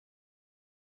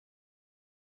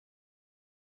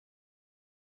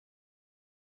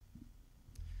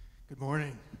Good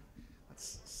morning.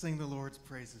 Let's sing the Lord's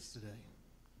praises today.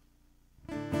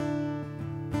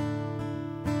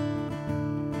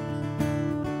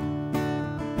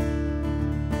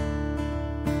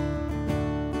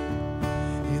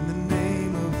 In your name.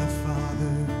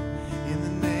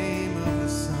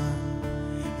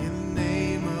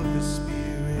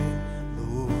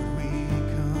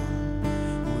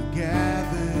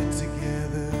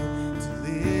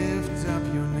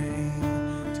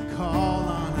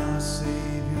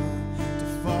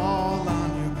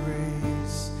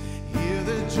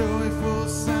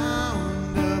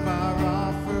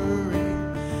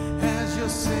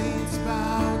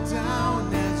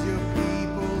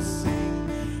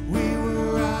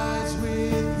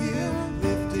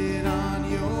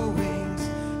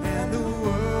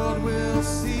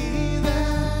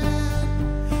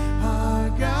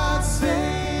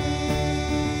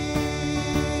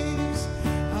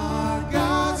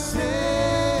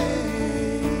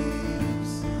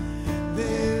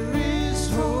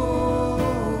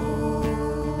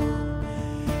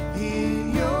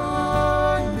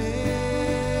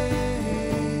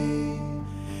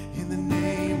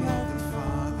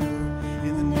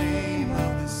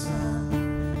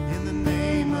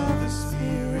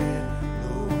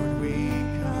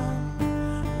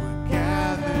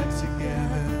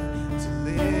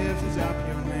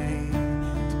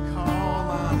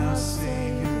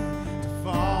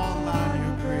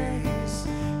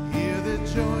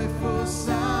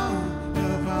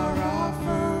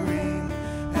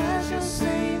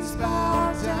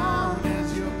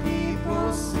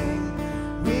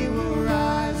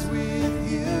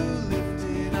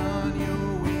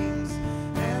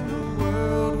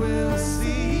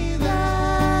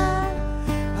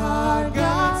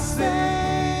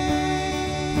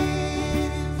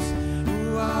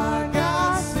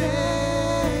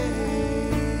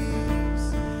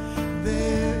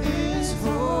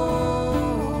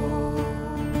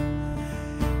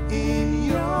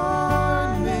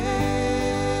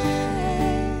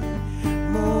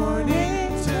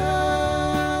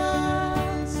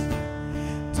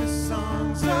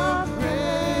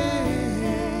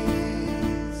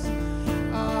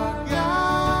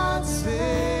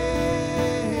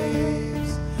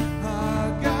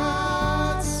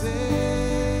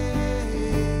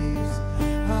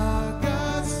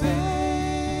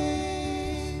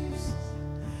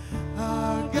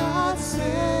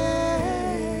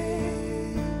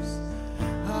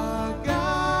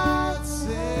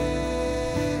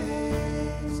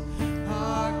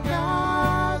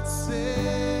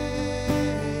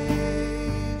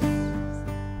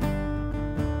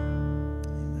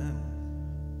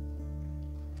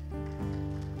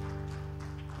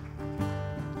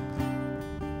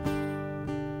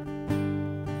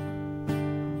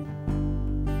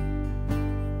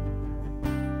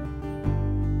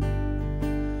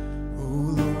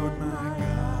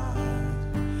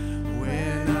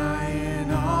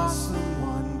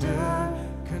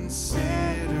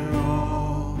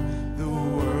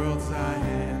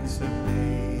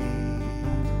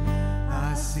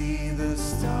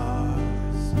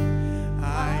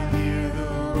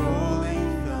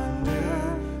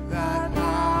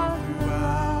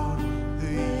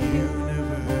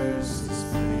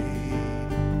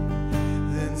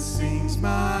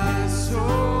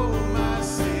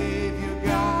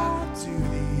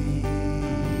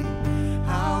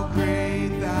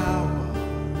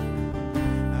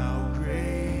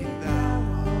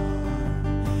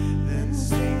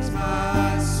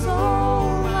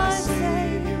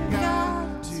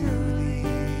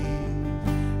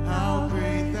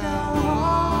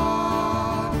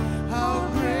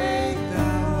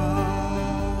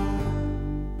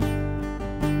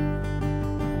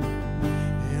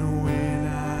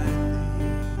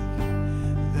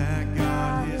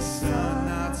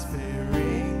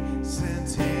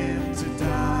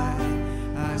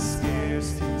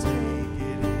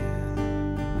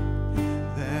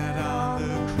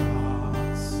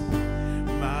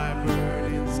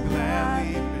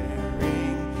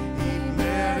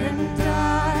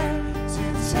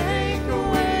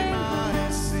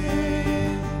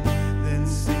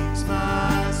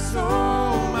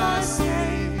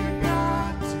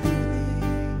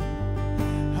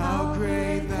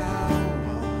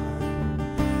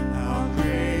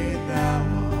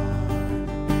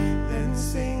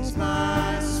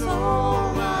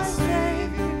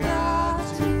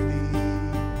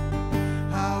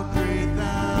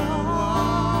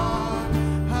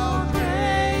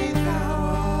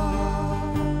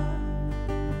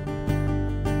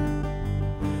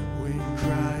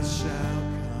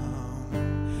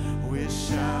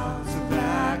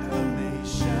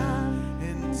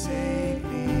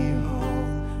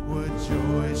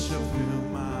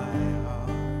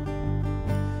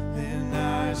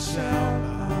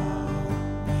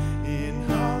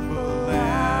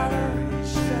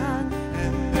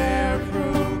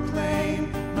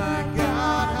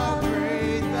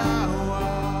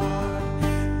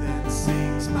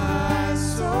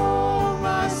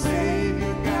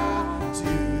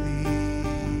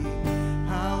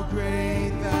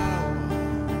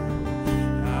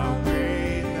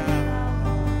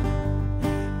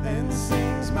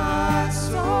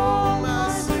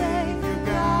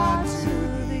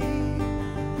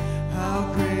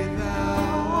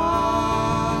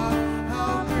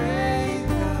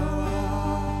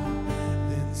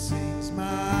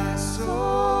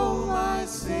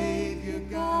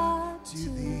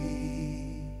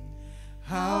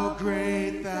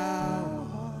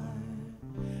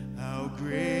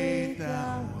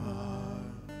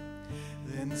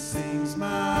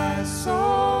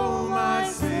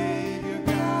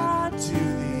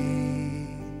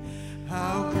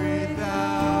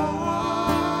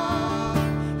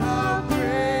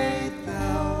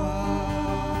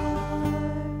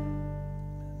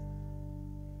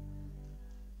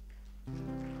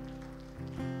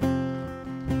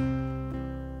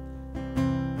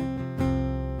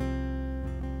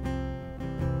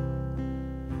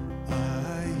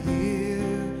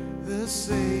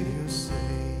 Savior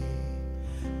say,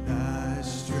 thy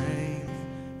strength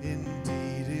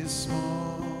indeed is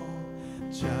small.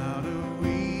 Child of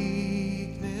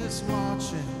weakness,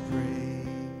 watch and pray.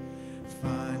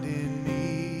 Find in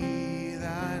me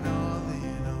thine all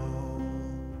in all.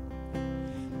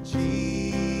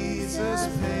 Jesus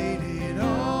paid it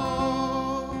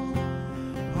all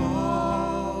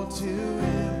to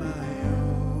him I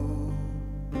owe.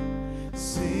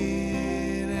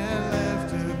 Sin had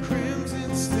left a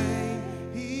crimson stain,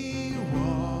 he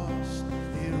washed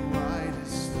it white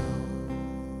as snow.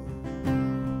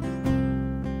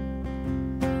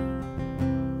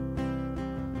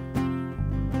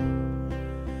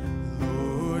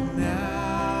 Lord,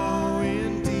 now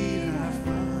indeed I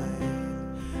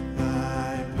find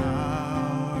thy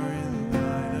power in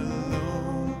thine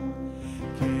alone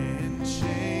can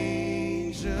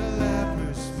change a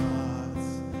leper's spots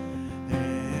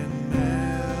and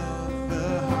melt the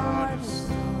heart of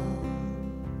stone.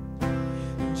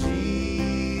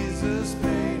 Jesus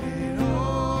paid it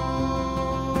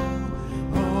all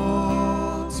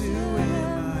to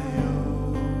him I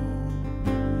owe.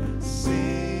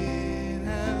 Sin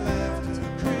had left a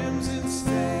crimson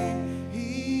stain,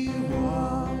 he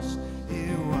washed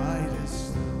it white as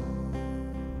snow.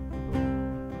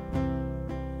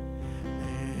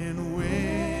 And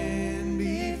when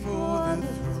before the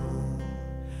throne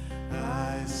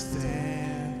I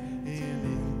stand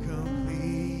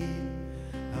incomplete,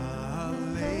 I'll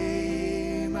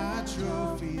lay my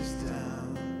trophies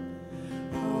down,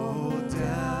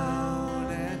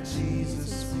 down at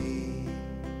Jesus' feet.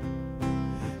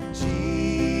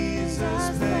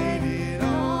 Jesus paid it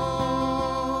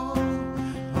all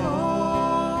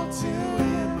to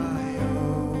him I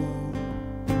owe.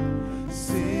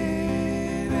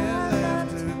 Sin had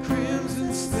left a crimson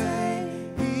stain,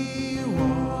 he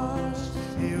washed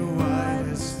it white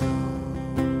as snow.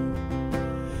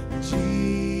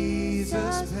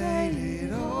 Jesus paid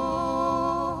it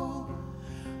all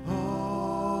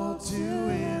to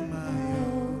him I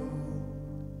owe.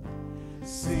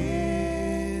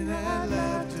 Sin had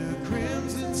left a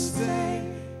crimson stain,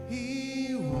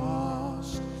 he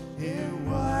washed it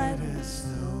white as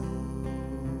snow.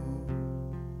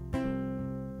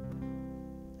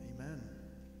 Amen.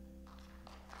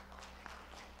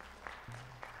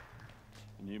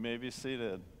 And you may be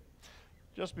seated.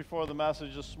 Just before the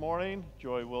message this morning,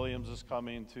 Joy Williams is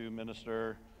coming to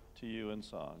minister to you in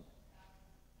song.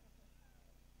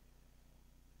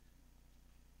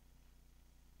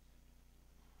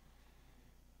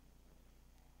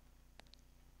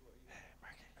 Hey,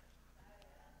 Marky.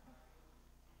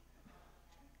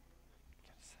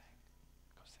 Gotta sing.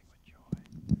 Go sing with Joy.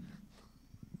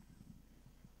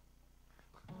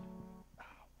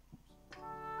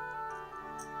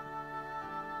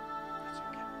 That's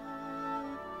okay.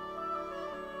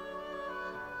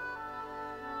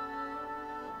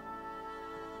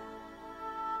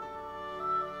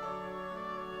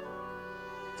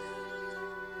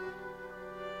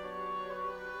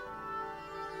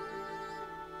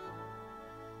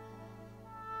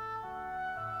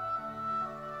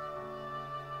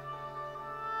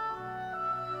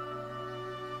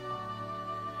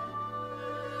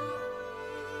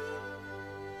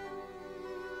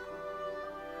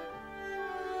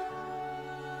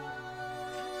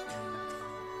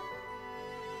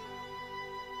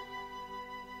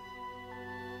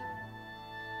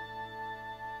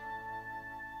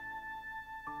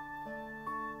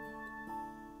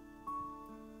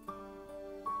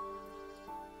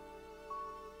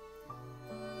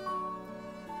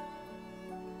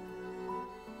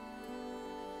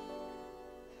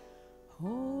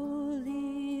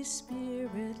 Holy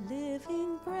Spirit,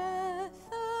 living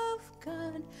breath of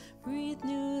God, breathe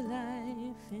new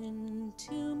life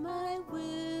into my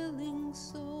willing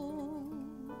soul.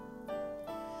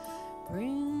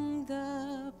 Bring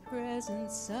the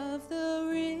presence of the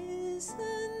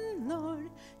risen Lord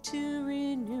to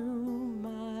renew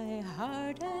my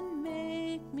heart and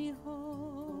make me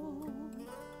whole.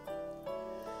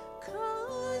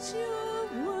 Cause your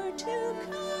word to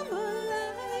come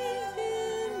alive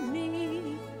in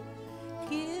me.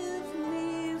 Give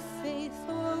me faith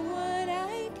for what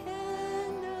I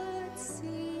cannot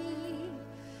see.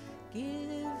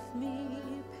 Give me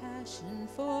passion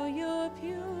for your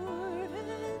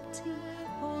purity.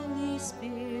 Holy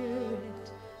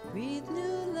Spirit, breathe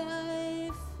new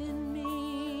life in me.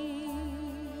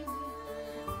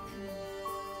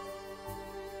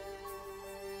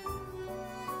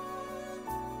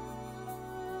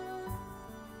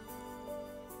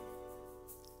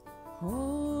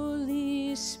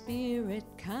 Holy Spirit,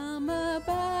 come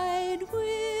abide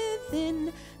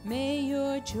within. May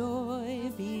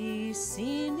joy be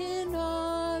seen in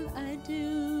all I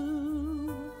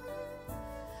do.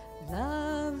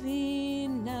 Love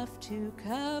enough to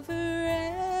cover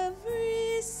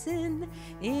every sin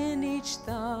in each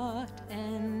thought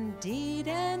and deed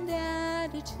and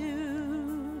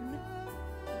attitude.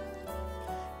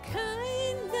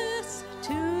 Kindness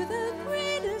to the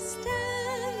greatest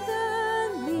and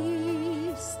the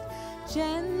least,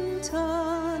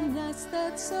 gentleness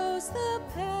that sows the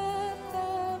path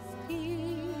of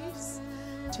peace.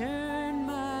 Turn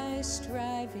my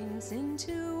strivings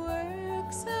into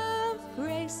works of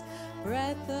grace.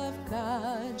 Breath of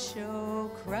God, show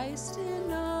Christ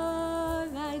in all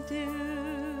I do.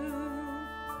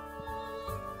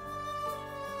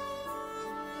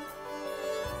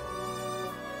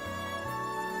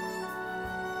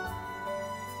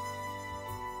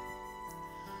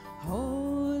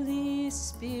 Holy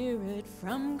Spirit,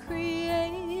 from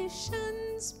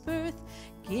creation's birth,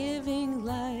 giving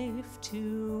life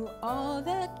to all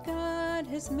that God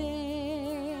has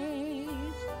made.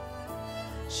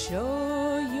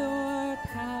 Show your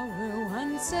power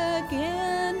once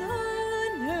again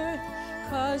on earth,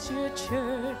 cause your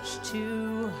church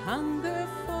to hunger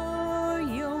for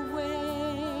your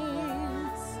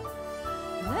ways.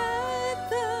 Let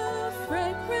the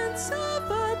fragrance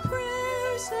of our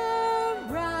prayers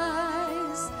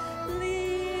arise,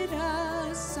 lead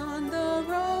us on the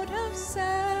road of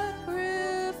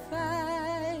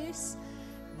sacrifice,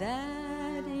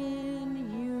 that in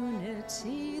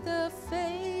unity the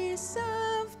face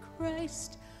of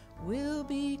Christ will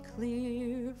be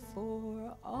clear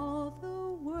for all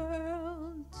the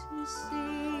world to see.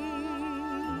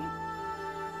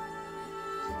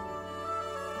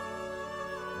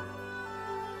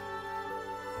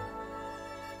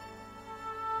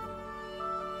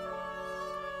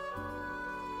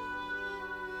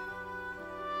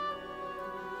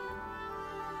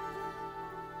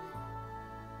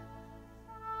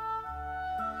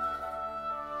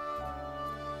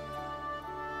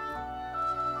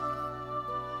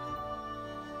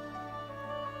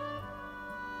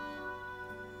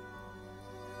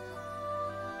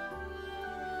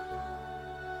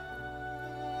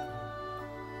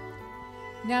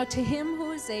 Now to him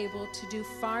who is able to do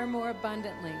far more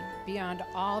abundantly beyond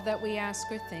all that we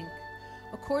ask or think,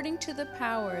 according to the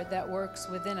power that works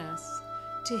within us,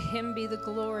 to him be the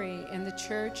glory in the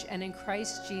church and in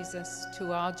Christ Jesus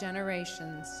to all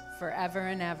generations, forever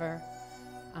and ever.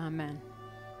 Amen.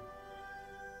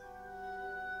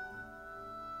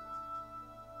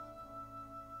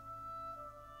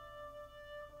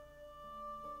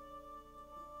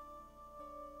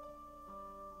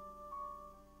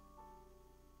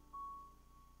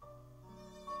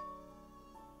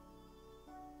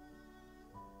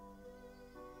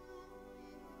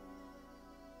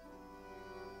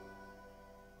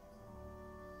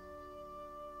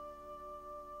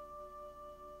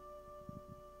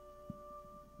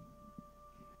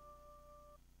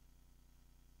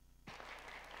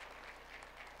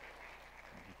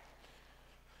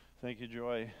 Thank you,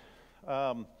 Joy.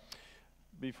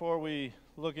 Before we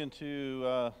look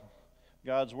into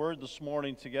God's Word this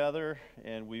morning together,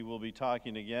 and we will be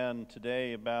talking again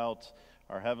today about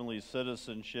our heavenly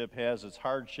citizenship has its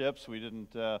hardships. We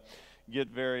didn't get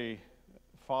very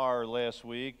far last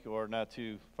week, or not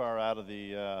too far out of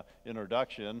the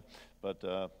introduction, but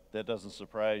that doesn't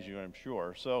surprise you, I'm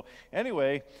sure. So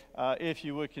anyway, if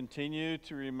you would continue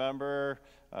to remember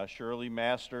Shirley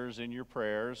Masters in your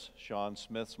prayers, Sean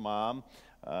Smith's mom.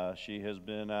 She has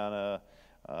been on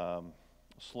a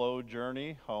slow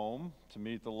journey home to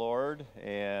meet the Lord,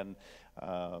 and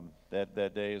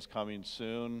that day is coming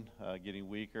soon, getting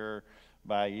weaker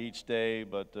by each day,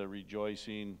 but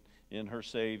rejoicing in her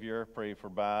Savior. Pray for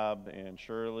Bob and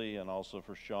Shirley, and also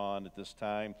for Sean at this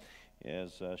time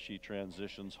as she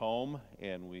transitions home,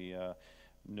 and we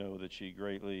know that she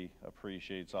greatly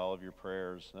appreciates all of your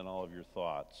prayers and all of your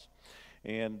thoughts.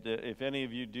 And if any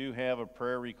of you do have a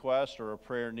prayer request or a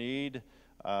prayer need,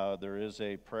 there is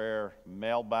a prayer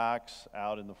mailbox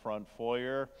out in the front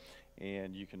foyer,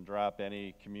 and you can drop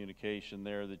any communication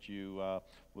there that you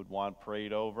would want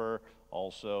prayed over.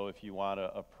 Also, if you want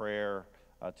a prayer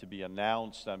to be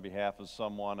announced on behalf of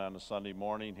someone on a Sunday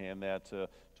morning, hand that to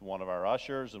one of our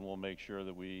ushers, and we'll make sure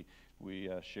that we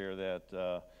share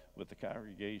that with the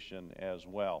congregation as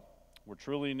well. We're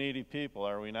truly needy people,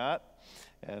 are we not?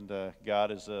 And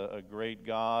God is a great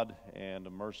God and a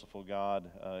merciful God,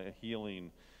 a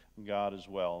healing God as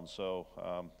well. And so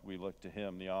we look to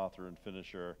Him, the author and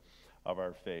finisher of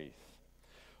our faith.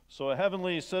 So a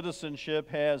heavenly citizenship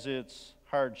has its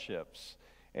hardships.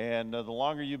 And the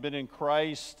longer you've been in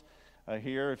Christ,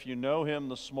 here. If you know him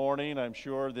this morning, I'm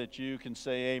sure that you can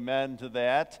say amen to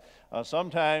that.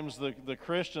 Sometimes the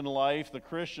Christian life, the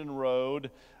Christian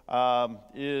road,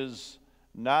 is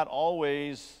not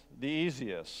always the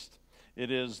easiest.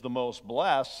 It is the most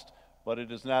blessed, but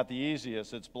it is not the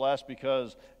easiest. It's blessed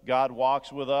because God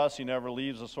walks with us. He never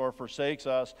leaves us or forsakes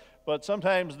us. But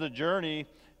sometimes the journey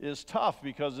is tough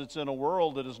because it's in a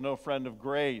world that is no friend of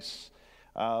grace.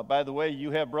 By the way,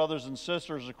 you have brothers and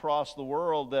sisters across the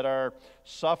world that are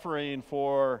suffering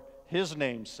for His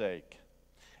name's sake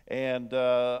and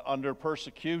under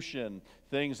persecution,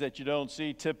 things that you don't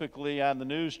see typically on the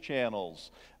news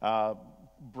channels.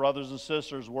 Brothers and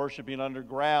sisters worshiping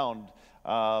underground,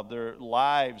 their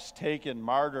lives taken,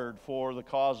 martyred for the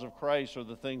cause of Christ or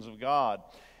the things of God.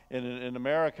 In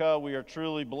America, we are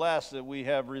truly blessed that we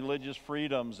have religious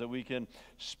freedoms, that we can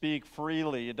speak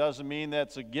freely. It doesn't mean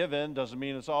that's a given, doesn't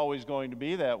mean it's always going to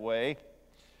be that way.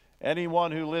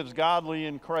 Anyone who lives godly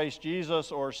in Christ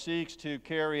Jesus or seeks to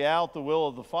carry out the will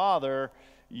of the Father,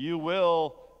 you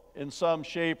will, in some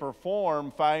shape or form,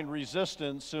 find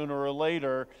resistance sooner or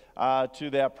later to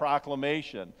that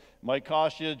proclamation. It might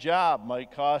cost you a job,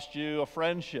 might cost you a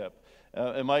friendship,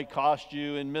 it might cost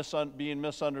you in being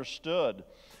misunderstood.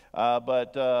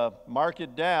 But mark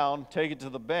it down, take it to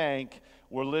the bank.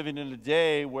 We're living in a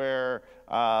day where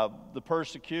the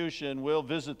persecution will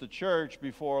visit the church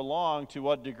before long. To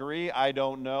what degree, I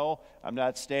don't know. I'm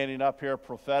not standing up here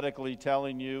prophetically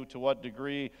telling you to what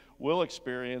degree we'll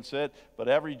experience it. But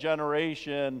every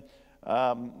generation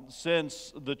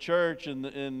since the church in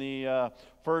the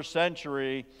first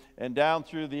century and down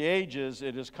through the ages,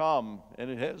 it has come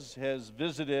and it has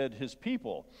visited His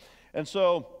people. And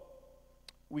so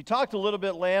we talked a little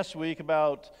bit last week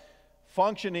about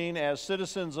functioning as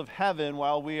citizens of heaven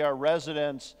while we are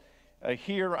residents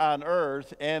here on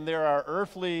earth, and there are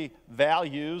earthly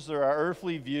values, there are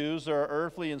earthly views, there are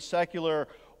earthly and secular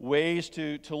ways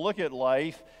to look at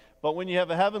life. But when you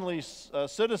have a heavenly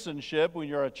citizenship, when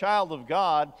you're a child of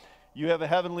God, you have a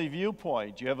heavenly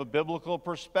viewpoint. You have a biblical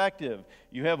perspective.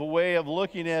 You have a way of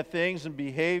looking at things and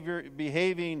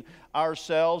behaving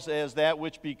ourselves as that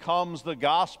which becomes the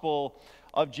gospel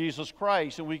of Jesus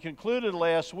Christ. And we concluded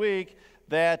last week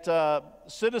that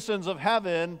citizens of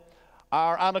heaven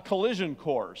are on a collision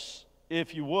course,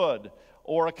 if you would,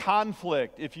 or a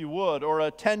conflict, if you would, or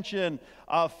a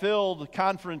tension-filled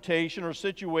confrontation or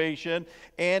situation,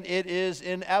 and it is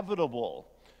inevitable.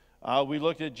 We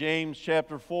looked at James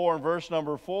chapter 4 and verse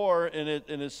number 4, and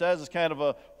it says it's kind of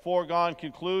a foregone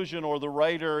conclusion, or the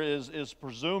writer is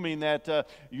presuming that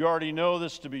you already know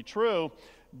this to be true.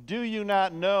 Do you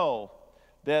not know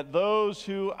that those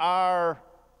who are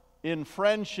in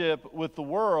friendship with the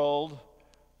world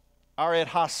are at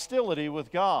hostility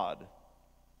with God?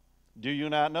 Do you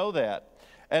not know that?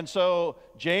 And so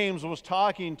James was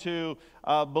talking to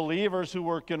believers who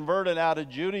were converted out of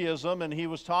Judaism, and he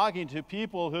was talking to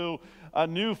people who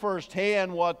knew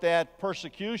firsthand what that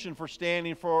persecution for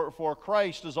standing for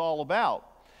Christ is all about.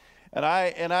 And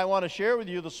I want to share with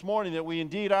you this morning that we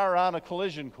indeed are on a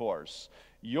collision course.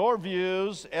 Your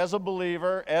views as a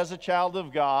believer, as a child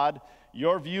of God,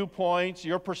 your viewpoints,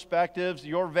 your perspectives,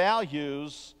 your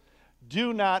values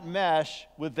do not mesh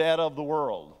with that of the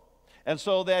world. And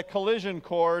so that collision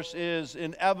course is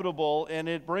inevitable, and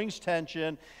it brings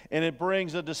tension, and it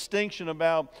brings a distinction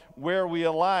about where we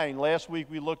align. Last week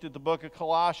we looked at the book of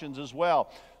Colossians as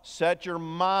well. Set your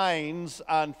minds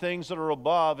on things that are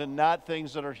above and not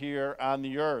things that are here on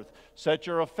the earth. Set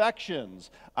your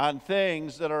affections on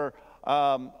things that are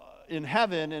in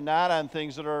heaven and not on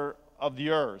things that are of the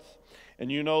earth.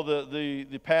 And you know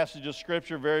the passage of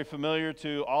Scripture, very familiar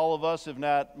to all of us, if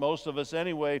not most of us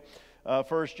anyway,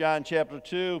 1 John chapter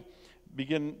 2,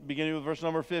 beginning with verse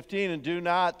number 15, and do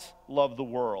not love the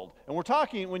world. And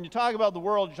when you talk about the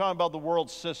world, you're talking about the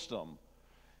world system.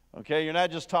 Okay, you're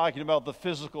not just talking about the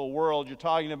physical world, you're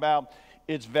talking about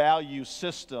its value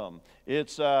system,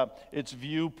 its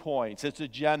viewpoints, its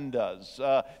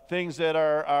agendas, things that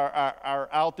are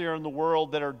out there in the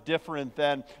world that are different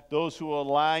than those who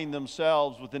align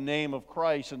themselves with the name of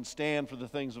Christ and stand for the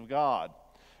things of God.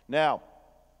 Now,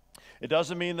 it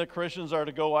doesn't mean that Christians are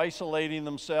to go isolating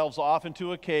themselves off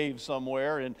into a cave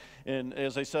somewhere and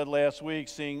as I said last week,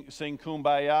 sing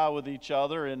kumbaya with each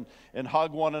other and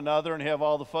hug one another and have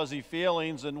all the fuzzy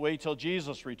feelings and wait till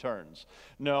Jesus returns.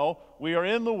 No, we are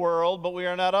in the world, but we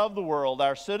are not of the world.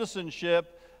 Our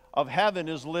citizenship of heaven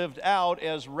is lived out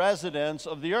as residents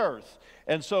of the earth.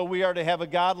 And so we are to have a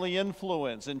godly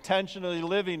influence, intentionally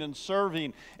living and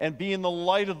serving and being the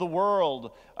light of the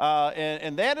world.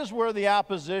 And that is where the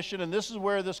opposition, and this is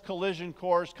where this collision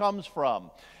course comes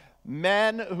from.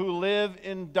 Men who live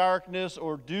in darkness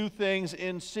or do things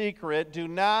in secret do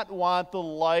not want the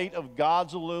light of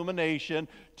God's illumination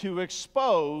to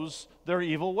expose their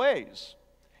evil ways.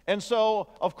 And so,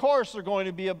 of course, they're going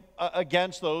to be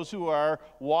against those who are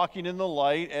walking in the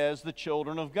light as the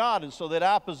children of God. And so that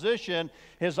opposition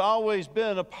has always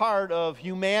been a part of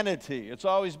humanity. It's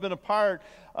always been a part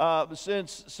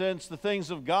since the things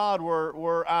of God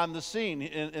were on the scene,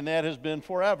 and that has been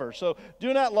forever. So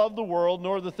do not love the world,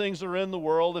 nor the things that are in the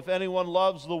world. If anyone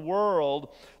loves the world,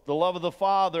 the love of the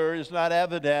Father is not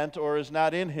evident or is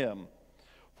not in him.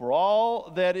 For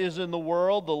all that is in the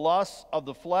world, the lust of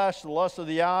the flesh, the lust of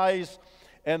the eyes,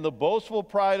 and the boastful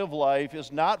pride of life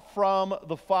is not from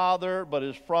the Father, but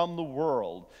is from the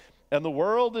world. And the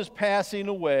world is passing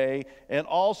away, and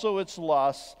also its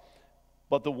lusts,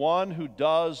 but the one who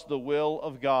does the will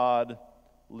of God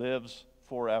lives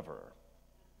forever.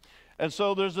 And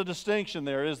so there's a distinction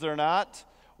there, is there not?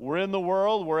 We're in the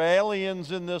world. We're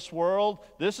aliens in this world.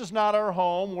 This is not our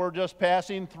home. We're just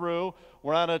passing through.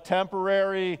 We're on a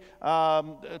temporary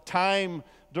time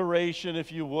duration,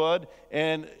 if you would,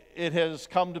 and it has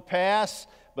come to pass,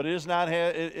 but it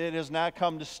has not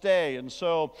come to stay. And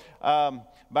so,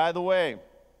 by the way,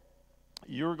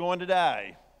 you're going to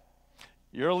die.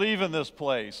 You're leaving this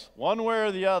place, one way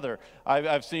or the other.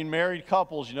 I've seen married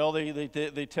couples,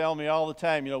 they tell me all the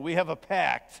time, we have a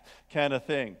pact kind of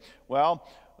thing. Well,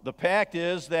 the pact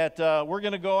is that we're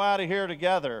going to go out of here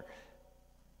together.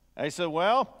 I said,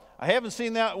 well, I haven't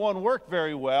seen that one work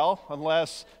very well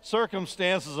unless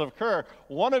circumstances occur.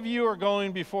 One of you are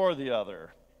going before the other.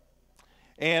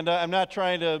 And I'm not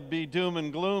trying to be doom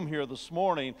and gloom here this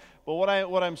morning, but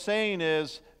what I'm saying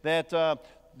is that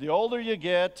the older you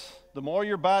get, the more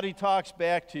your body talks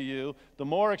back to you, the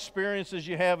more experiences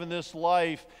you have in this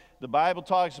life. The Bible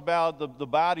talks about the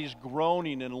body's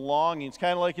groaning and longing. It's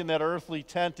kind of like in that earthly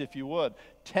tent, if you would.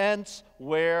 Tents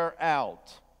wear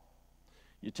out.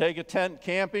 You take a tent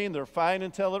camping, they're fine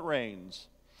until it rains.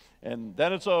 And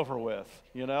then it's over with,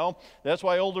 That's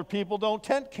why older people don't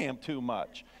tent camp too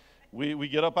much. We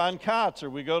get up on cots, or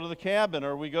we go to the cabin,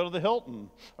 or we go to the Hilton,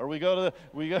 or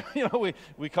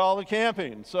we call it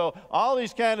camping. So all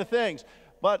these kind of things.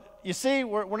 But you see,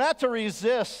 we're not to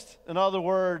resist, in other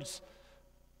words,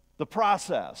 the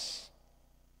process.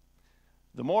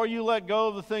 The more you let go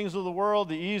of the things of the world,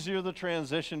 the easier the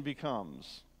transition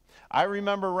becomes. I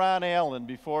remember Ron Allen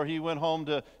before he went home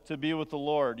to be with the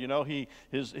Lord.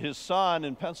 His son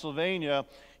in Pennsylvania,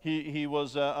 he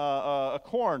was a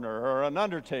coroner or an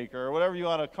undertaker or whatever you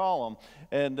want to call him,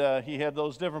 and he had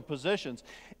those different positions.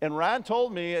 And Ron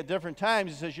told me at different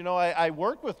times, he says, I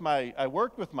worked with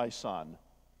my son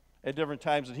at different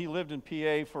times, and he lived in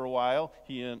PA for a while,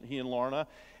 he and Lorna,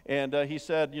 and he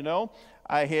said,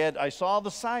 I saw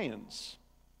the science.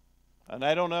 And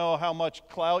I don't know how much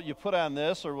clout you put on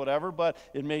this or whatever, but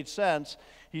it made sense.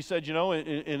 He said,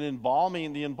 in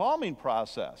embalming, the embalming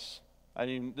process. I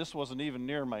mean, this wasn't even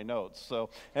near my notes. So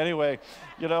anyway,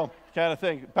 kind of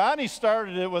thing. Bonnie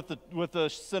started it with the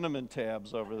cinnamon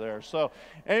tabs over there. So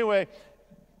anyway,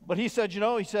 but he said,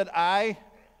 I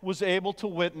was able to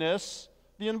witness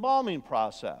the embalming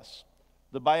process,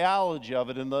 the biology of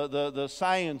it and the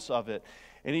science of it.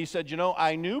 And he said,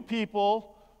 I knew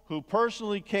people who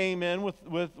personally came in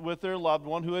with their loved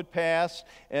one who had passed,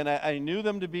 and I knew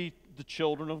them to be the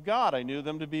children of God. I knew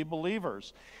them to be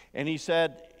believers. And he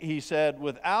said,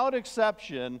 without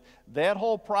exception, that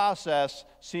whole process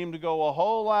seemed to go a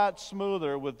whole lot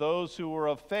smoother with those who were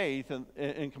of faith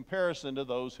in comparison to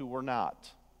those who were not.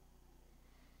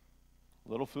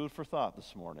 Little food for thought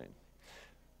this morning.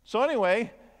 So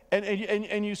anyway,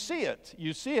 and you see it.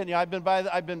 You see it. I've been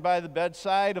by the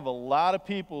bedside of a lot of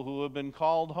people who have been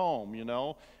called home,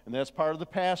 and that's part of the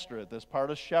pastorate. That's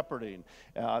part of shepherding.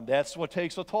 That's what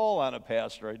takes a toll on a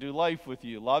pastor. I do life with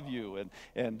you, love you,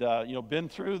 and been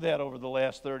through that over the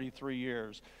last 33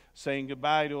 years, saying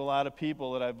goodbye to a lot of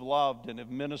people that I've loved and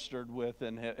have ministered with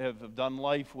and have done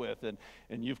life with, and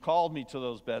you've called me to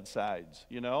those bedsides,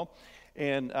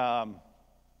 and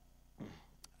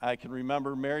I can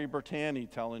remember Mary Bertani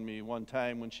telling me one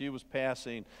time when she was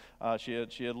passing, she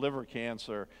had liver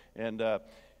cancer, and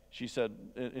she said,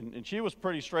 and she was a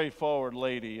pretty straightforward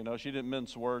lady, she didn't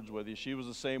mince words with you. She was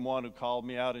the same one who called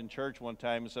me out in church one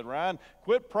time and said, Ron,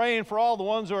 quit praying for all the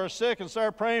ones who are sick and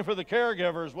start praying for the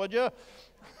caregivers, would you?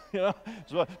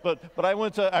 So, but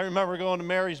I remember going to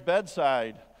Mary's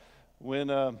bedside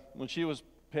when she was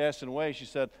passing away. She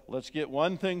said, let's get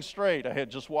one thing straight. I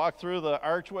had just walked through the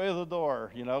archway of the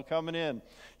door, coming in.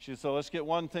 She said, let's get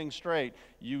one thing straight.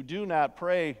 You do not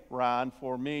pray, Ron,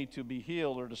 for me to be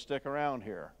healed or to stick around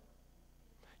here.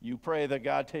 You pray that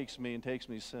God takes me and takes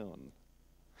me soon.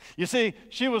 You see,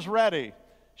 she was ready.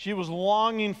 She was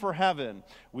longing for heaven.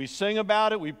 We sing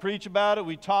about it, we preach about it,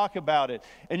 we talk about it.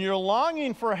 And your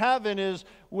longing for heaven is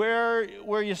where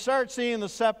you start seeing the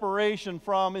separation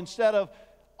from, instead of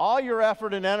all your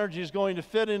effort and energy is going to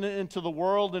fit into the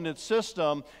world and its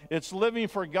system, it's living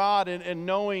for God and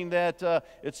knowing that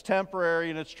it's temporary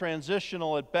and it's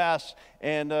transitional at best,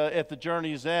 and at the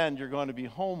journey's end, you're going to be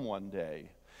home one day.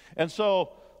 And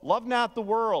so, love not the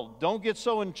world. Don't get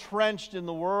so entrenched in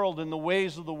the world and the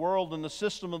ways of the world and the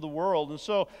system of the world. And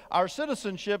so our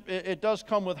citizenship, it does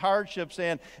come with hardships,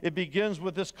 and it begins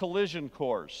with this collision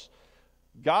course.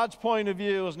 God's point of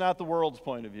view is not the world's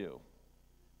point of view.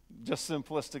 Just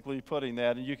simplistically putting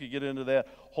that, and you could get into that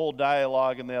whole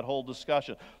dialogue and that whole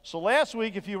discussion. So last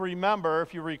week, if you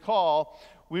recall,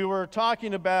 we were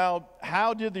talking about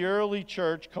how did the early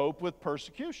church cope with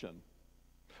persecution.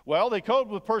 Well, they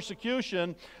coped with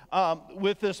persecution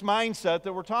with this mindset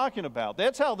that we're talking about.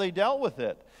 That's how they dealt with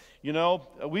it. You know,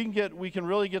 we can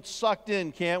really get sucked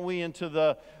in, can't we, into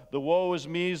the woe is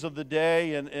me's of the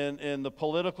day and the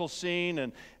political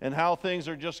scene and how things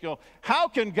are just going. How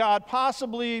can God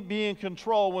possibly be in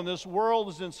control when this world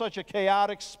is in such a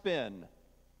chaotic spin?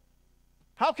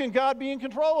 How can God be in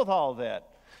control with all of that?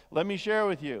 Let me share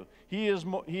with you. He is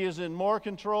in more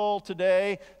control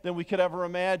today than we could ever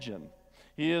imagine.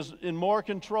 He is in more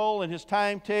control in his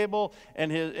timetable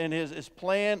and his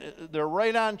plan. They're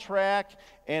right on track,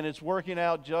 and it's working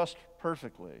out just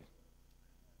perfectly.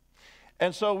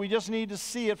 And so we just need to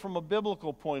see it from a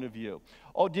biblical point of view.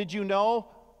 Oh, did you know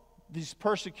these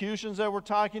persecutions that we're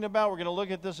talking about? We're going to look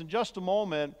at this in just a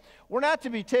moment. We're not to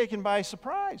be taken by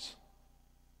surprise,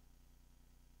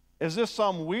 as if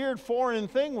some weird foreign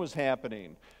thing was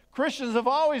happening. Christians have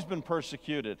always been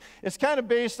persecuted. It's kind of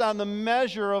based on the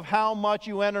measure of how much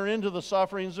you enter into the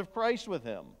sufferings of Christ with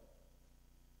him.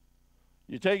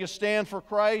 You take a stand for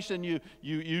Christ and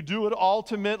you do it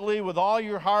ultimately with all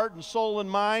your heart and soul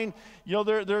and mind. You know,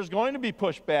 there's going to be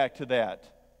pushback to that.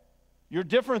 You're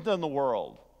different than the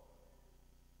world.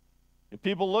 If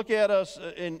people look at us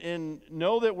and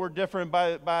know that we're different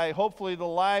by hopefully the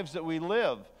lives that we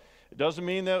live. It doesn't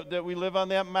mean that we live on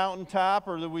that mountaintop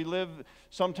or that we live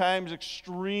sometimes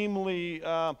extremely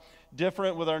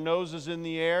different with our noses in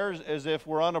the air as if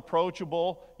we're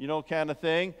unapproachable, you know, kind of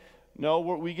thing. No,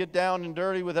 we get down and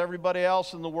dirty with everybody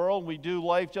else in the world. We do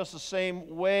life just the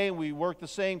same way. We work the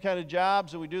same kind of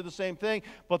jobs and we do the same thing.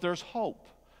 But there's hope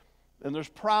and there's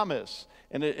promise.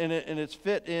 And it's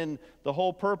fit in the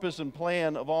whole purpose and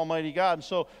plan of Almighty God. And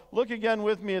so look again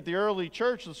with me at the early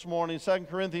church this morning, 2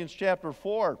 Corinthians chapter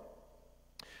 4.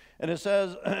 And it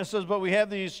says, but we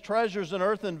have these treasures in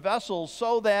earthen vessels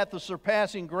so that the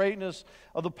surpassing greatness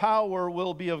of the power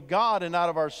will be of God and not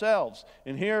of ourselves.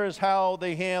 And here is how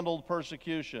they handled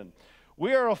persecution.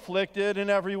 We are afflicted in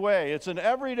every way. It's an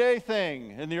everyday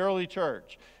thing in the early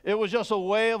church. It was just a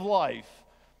way of life.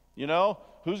 You know,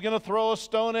 who's going to throw a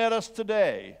stone at us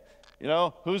today? You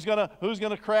know, who's going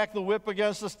to crack the whip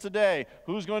against us today?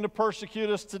 Who's going to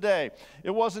persecute us today? It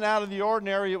wasn't out of the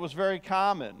ordinary. It was very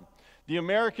common. The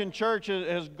American church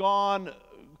has gone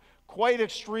quite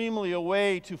extremely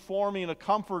away to forming a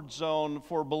comfort zone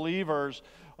for believers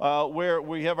where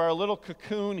we have our little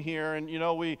cocoon here, and, you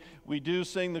know, we do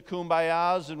sing the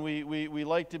kumbayas, and we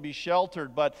like to be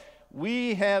sheltered, but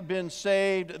we have been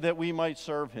saved that we might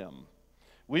serve him.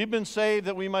 We've been saved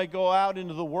that we might go out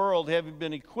into the world, having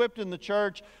been equipped in the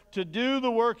church to do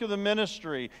the work of the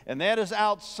ministry. And that is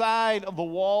outside of the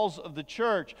walls of the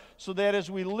church, so that as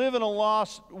we live in a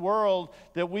lost world,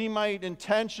 that we might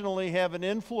intentionally have an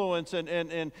influence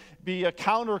and be a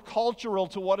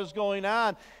countercultural to what is going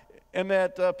on, and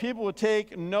that people would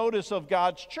take notice of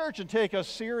God's church and take us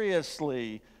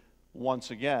seriously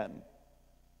once again.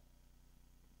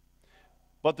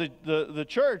 But the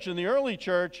church, in the early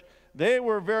church, they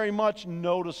were very much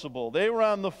noticeable. They were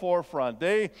on the forefront.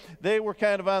 They were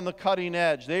kind of on the cutting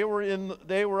edge. They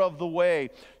were of the way.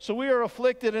 So we are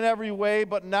afflicted in every way,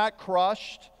 but not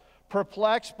crushed,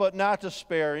 perplexed, but not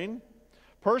despairing,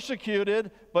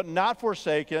 persecuted, but not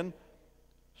forsaken,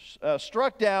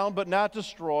 struck down, but not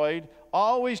destroyed,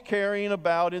 always carrying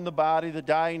about in the body the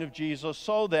dying of Jesus,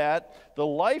 so that the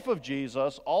life of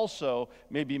Jesus also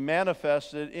may be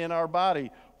manifested in our body.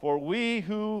 For we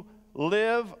who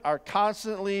live are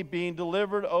constantly being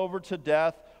delivered over to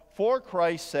death for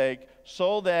Christ's sake,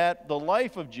 so that the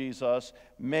life of Jesus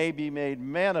may be made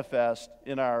manifest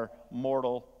in our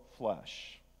mortal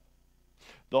flesh.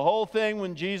 The whole thing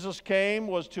when Jesus came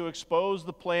was to expose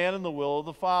the plan and the will of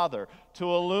the Father, to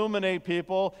illuminate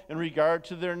people in regard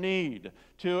to their need,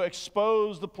 to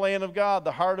expose the plan of God,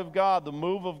 the heart of God, the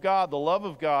move of God, the love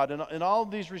of God, in all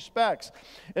of these respects.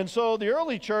 And so the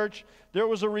early church, there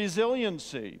was a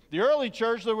resiliency. The early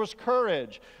church, there was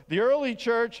courage. The early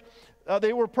church,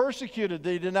 they were persecuted.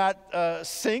 They did not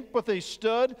sink, but they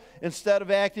stood. Instead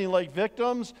of acting like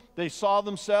victims, they saw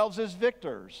themselves as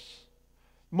victors.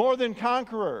 More than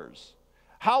conquerors.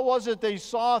 How was it they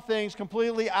saw things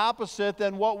completely opposite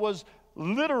than what was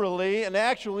literally and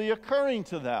actually occurring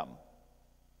to them?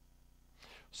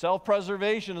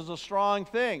 Self-preservation is a strong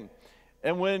thing.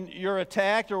 And when you're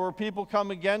attacked or where people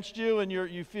come against you and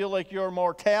you feel like your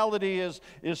mortality is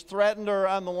threatened or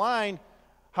on the line,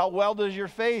 how well does your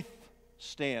faith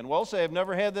stand? Well, say, I've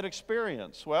never had that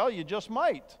experience. Well, you just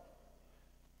might.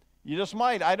 You just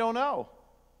might. I don't know.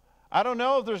 I don't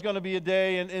know if there's going to be a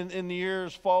day in the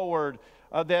years forward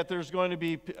that there's going to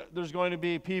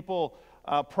be people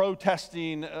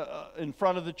protesting in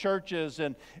front of the churches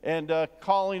and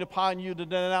calling upon you to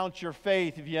denounce your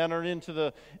faith if you enter into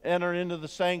the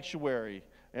sanctuary.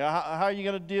 You know, how are you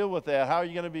going to deal with that? How are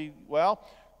you going to be? Well,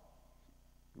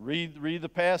 read the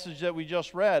passage that we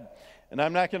just read. And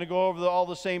I'm not going to go over all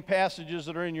the same passages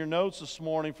that are in your notes this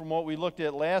morning from what we looked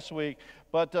at last week,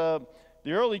 but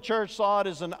the early church saw it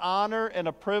as an honor and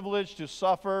a privilege to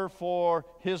suffer for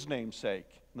His name's sake.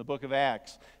 In the book of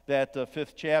Acts, that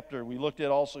 5th chapter. We looked at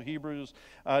also Hebrews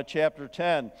chapter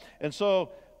 10. And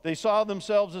so they saw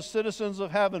themselves as citizens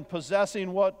of heaven,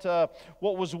 possessing what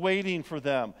was waiting for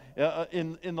them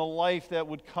in the life that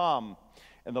would come.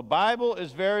 And the Bible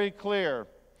is very clear.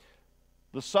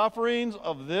 The sufferings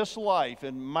of this life,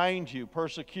 and mind you,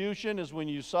 persecution is when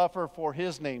you suffer for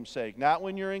His name's sake, not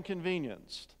when you're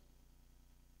inconvenienced.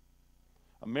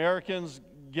 Americans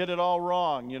get it all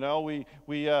wrong, you know. We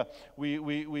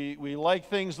like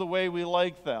things the way we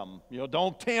like them. You know,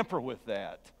 don't tamper with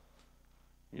that.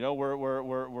 You know,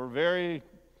 we're very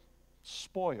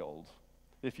spoiled,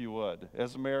 if you would,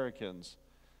 as Americans.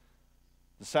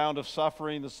 The sound of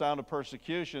suffering, the sound of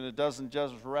persecution, it doesn't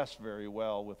just rest very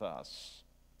well with us.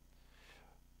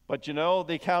 But you know,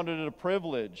 they counted it a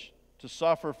privilege to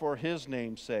suffer for His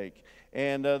name's sake.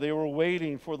 And they were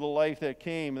waiting for the life that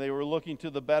came. They were looking to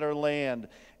the better land.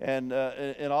 And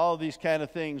all of these kind of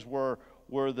things were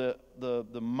the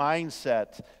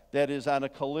mindset that is on a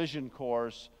collision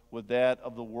course with that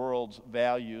of the world's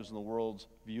values and the world's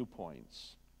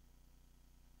viewpoints.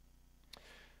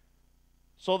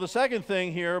 So the second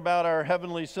thing here about our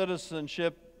heavenly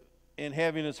citizenship and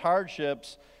having its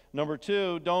hardships, number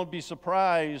 2, don't be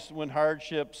surprised when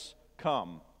hardships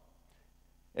come.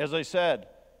 As I said,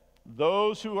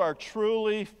 those who are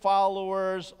truly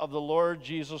followers of the Lord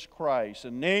Jesus Christ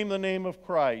and name the name of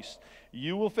Christ,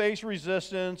 you will face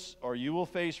resistance or you will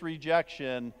face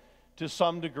rejection to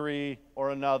some degree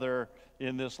or another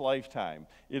in this lifetime.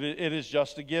 It is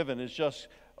just a given. It's just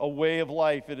a way of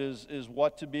life. It is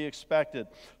what to be expected.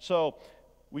 So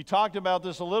we talked about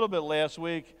this a little bit last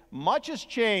week. Much has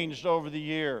changed over the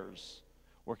years.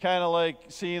 We're kind of like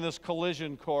seeing this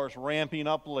collision course ramping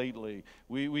up lately.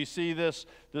 We see this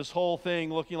whole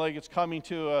thing looking like it's coming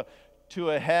to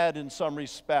a head in some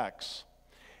respects.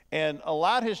 And a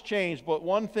lot has changed, but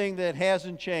one thing that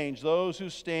hasn't changed, those who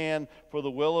stand for the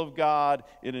will of God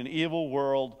in an evil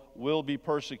world will be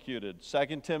persecuted.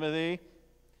 2 Timothy,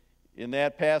 in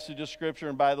that passage of Scripture,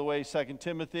 and by the way, 2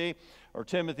 Timothy, or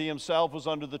Timothy himself was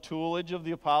under the tutelage of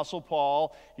the Apostle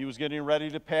Paul. He was getting ready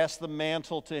to pass the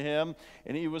mantle to him,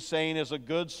 and he was saying, as a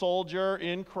good soldier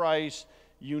in Christ,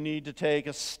 you need to take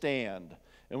a stand.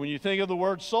 And when you think of the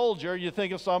word soldier, you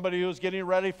think of somebody who's getting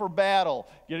ready for battle,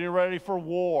 getting ready for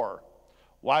war.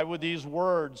 Why would these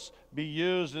words be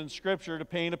used in Scripture to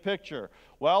paint a picture?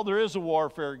 Well, there is a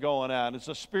warfare going on. It's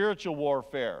a spiritual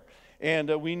warfare, and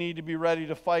we need to be ready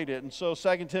to fight it. And so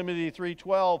 2 Timothy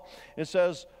 3:12, it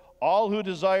says, all who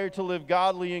desire to live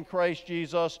godly in Christ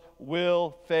Jesus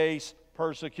will face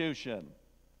persecution.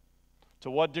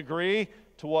 To what degree,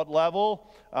 to what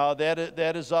level,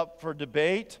 that is up for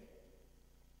debate.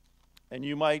 And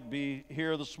you might be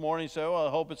here this morning and say, well, I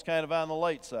hope it's kind of on the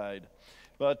light side.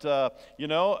 But,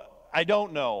 I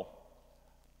don't know.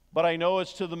 But I know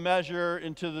it's to the measure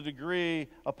and to the degree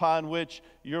upon which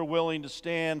you're willing to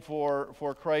stand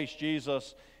for Christ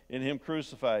Jesus and Him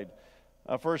crucified.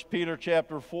 1 Peter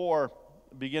chapter 4,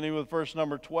 beginning with verse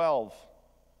number 12.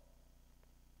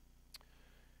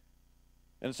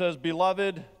 And it says,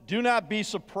 Beloved, do not be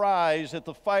surprised at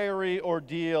the fiery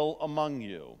ordeal among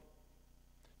you.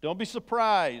 Don't be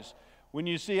surprised when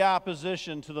you see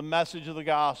opposition to the message of the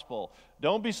gospel.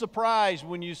 Don't be surprised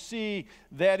when you see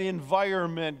that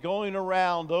environment going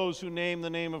around those who name the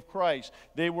name of Christ.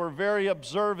 They were very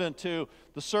observant to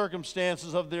the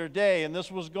circumstances of their day, and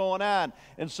this was going on.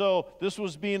 And so this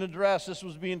was being addressed, this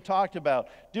was being talked about.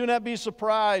 Do not be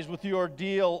surprised with the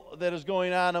ordeal that is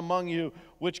going on among you,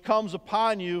 which comes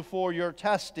upon you for your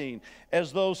testing,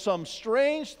 as though some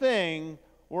strange thing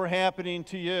were happening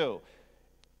to you.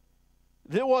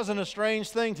 It wasn't a strange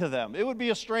thing to them. It would be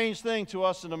a strange thing to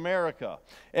us in America.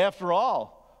 After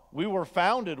all, we were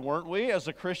founded, weren't we, as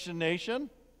a Christian nation?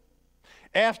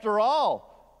 After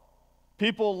all,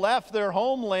 people left their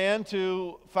homeland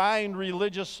to find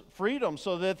religious freedom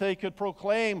so that they could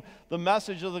proclaim the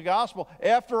message of the gospel.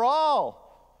 After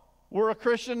all, we're a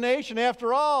Christian nation.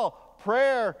 After all,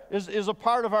 prayer is a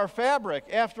part of our fabric.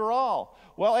 After all.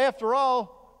 Well, after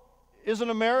all,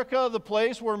 isn't America the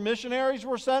place where missionaries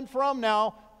were sent from?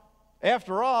 Now,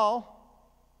 after all,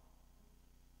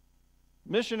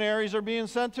 missionaries are being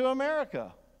sent to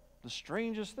America. The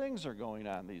strangest things are going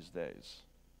on these days.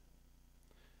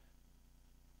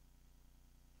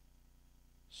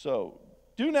 So,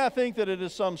 do not think that it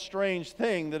is some strange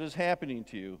thing that is happening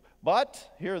to you. But,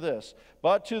 hear this,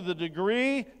 but to the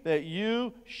degree that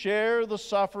you share the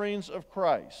sufferings of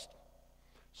Christ.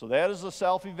 So that is a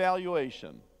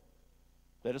self-evaluation.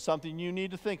 That is something you need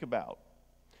to think about.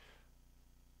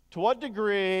 To what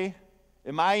degree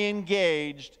am I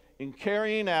engaged in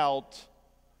carrying out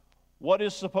what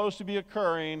is supposed to be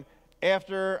occurring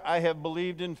after I have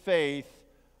believed in faith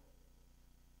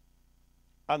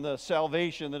on the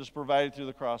salvation that is provided through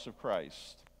the cross of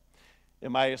Christ?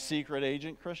 Am I a secret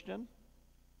agent Christian?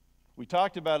 We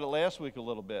talked about it last week a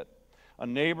little bit. A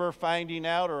neighbor finding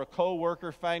out or a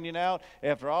co-worker finding out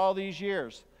after all these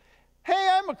years. Hey,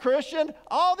 I'm a Christian.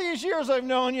 All these years I've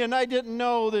known you, and I didn't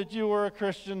know that you were a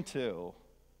Christian too.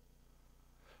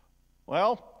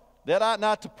 Well, that ought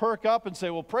not to perk up and say,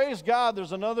 well, praise God,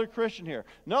 there's another Christian here.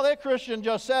 No, that Christian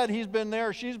just said he's been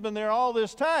there, she's been there all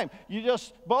this time.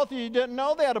 Both of you didn't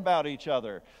know that about each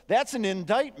other. That's an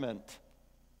indictment.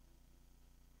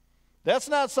 That's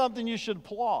not something you should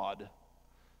applaud.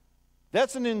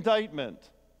 That's an indictment.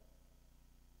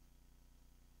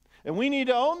 And we need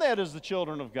to own that as the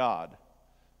children of God.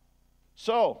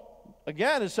 So,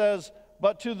 again, it says,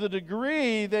 but to the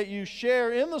degree that you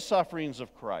share in the sufferings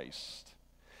of Christ.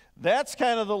 That's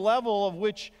kind of the level of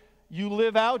which you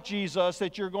live out Jesus,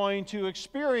 that you're going to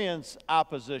experience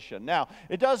opposition. Now,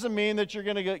 it doesn't mean that you're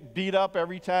going to get beat up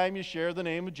every time you share the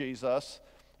name of Jesus.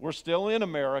 We're still in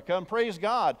America, and praise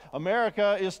God,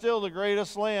 America is still the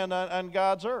greatest land on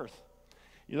God's earth.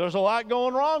 There's a lot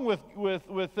going wrong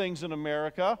with things in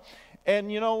America. And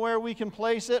you know where we can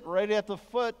place it? Right at the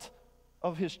foot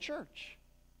of His church.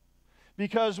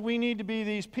 Because we need to be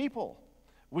these people.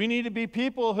 We need to be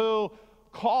people who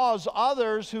cause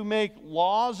others who make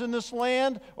laws in this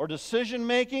land or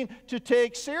decision-making to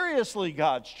take seriously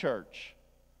God's church.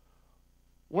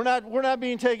 We're not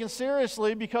being taken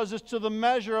seriously because it's to the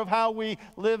measure of how we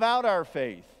live out our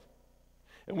faith.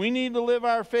 And we need to live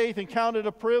our faith and count it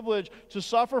a privilege to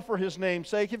suffer for His name's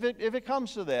sake if it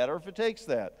comes to that or if it takes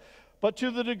that. But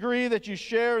to the degree that you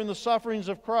share in the sufferings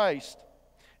of Christ.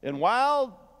 And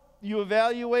while you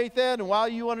evaluate that and while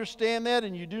you understand that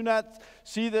and you do not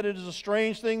see that it is a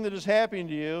strange thing that is happening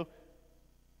to you,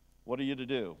 what are you to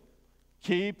do?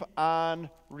 Keep on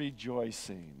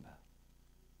rejoicing.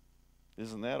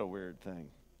 Isn't that a weird thing?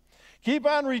 Keep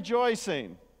on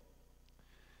rejoicing.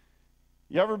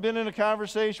 You ever been in a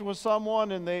conversation with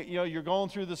someone and you're going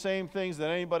through the same things that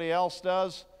anybody else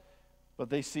does, but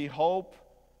they see hope,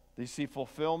 they see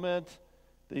fulfillment,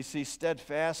 they see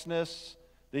steadfastness,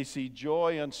 they see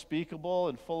joy unspeakable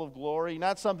and full of glory.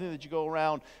 Not something that you go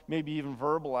around maybe even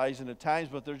verbalizing at times,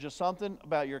 but there's just something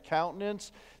about your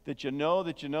countenance that you know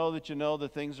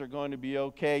that things are going to be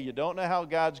okay. You don't know how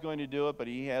God's going to do it, but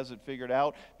He has it figured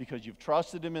out because you've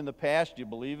trusted Him in the past, you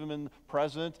believe Him in the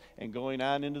present, and going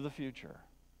on into the future.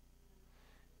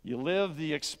 You live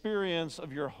the experience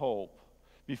of your hope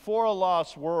before a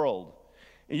lost world.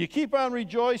 And you keep on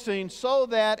rejoicing so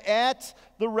that at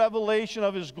the revelation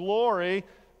of His glory,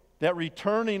 that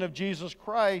returning of Jesus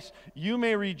Christ, you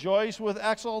may rejoice with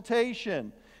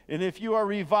exultation. And if you are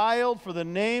reviled for the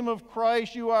name of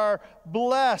Christ, you are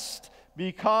blessed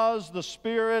because the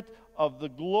Spirit of the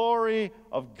glory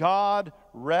of God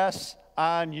rests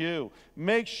on you.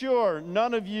 Make sure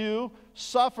none of you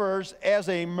suffers as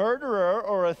a murderer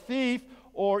or a thief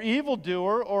or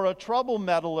evildoer or a trouble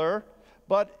meddler,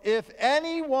 but if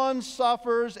anyone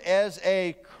suffers as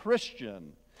a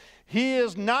Christian, he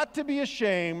is not to be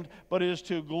ashamed, but is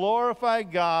to glorify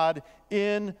God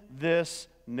in this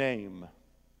name.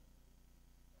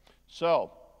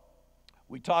 So,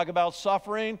 we talk about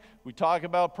suffering, we talk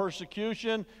about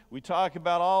persecution, we talk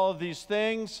about all of these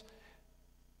things,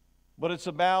 but it's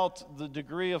about the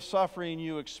degree of suffering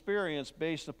you experience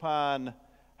based upon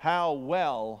how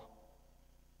well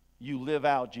you live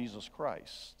out Jesus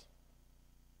Christ.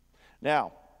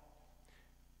 Now,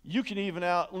 you can even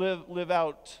live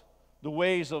out the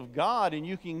ways of God, and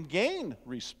you can gain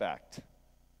respect.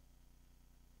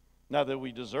 Not that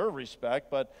we deserve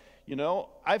respect, but you know,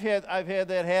 I've had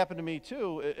that happen to me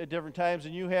too at different times,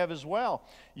 and you have as well.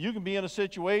 You can be in a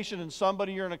situation and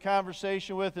somebody you're in a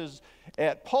conversation with is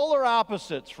at polar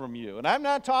opposites from you. And I'm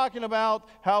not talking about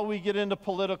how we get into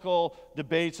political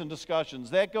debates and discussions.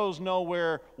 That goes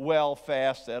nowhere well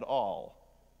fast at all.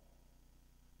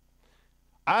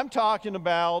 I'm talking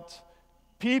about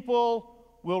people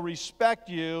will respect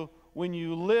you when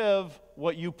you live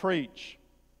what you preach,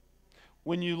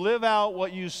 when you live out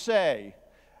what you say,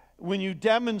 when you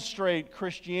demonstrate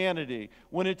Christianity,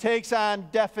 when it takes on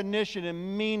definition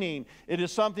and meaning. It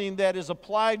is something that is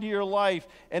applied to your life,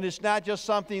 and it's not just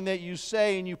something that you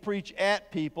say and you preach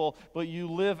at people, but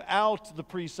you live out the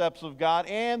precepts of God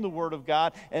and the Word of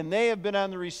God, and they have been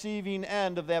on the receiving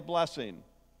end of that blessing.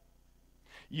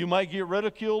 You might get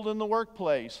ridiculed in the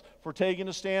workplace for taking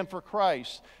a stand for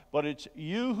Christ, but it's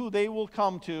you who they will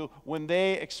come to when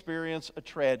they experience a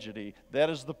tragedy.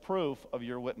 That is the proof of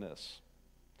your witness.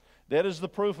 That is the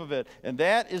proof of it. And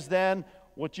that is then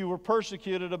what you were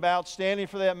persecuted about, standing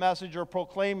for that message or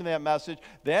proclaiming that message.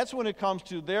 That's when it comes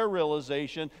to their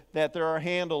realization that there are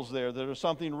handles there, that there's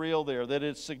something real there, that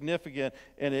it's significant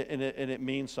and it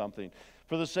means something.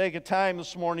 For the sake of time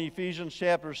this morning, Ephesians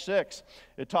chapter 6,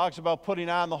 it talks about putting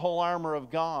on the whole armor of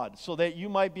God so that you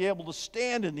might be able to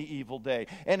stand in the evil day.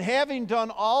 And having done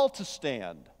all to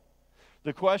stand,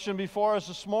 the question before us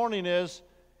this morning is,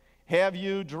 have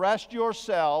you dressed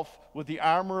yourself with the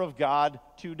armor of God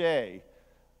today?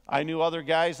 I knew other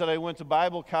guys that I went to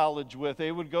Bible college with.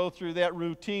 They would go through that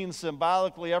routine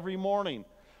symbolically every morning,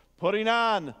 putting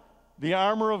on the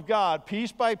armor of God,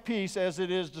 piece by piece, as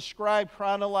it is described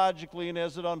chronologically and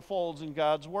as it unfolds in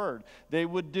God's Word. They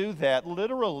would do that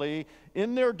literally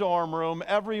in their dorm room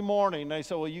every morning. They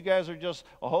said, well, you guys are just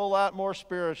a whole lot more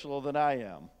spiritual than I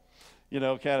am, you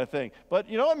know, kind of thing. But,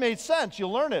 you know, it made sense. You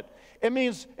learn it. It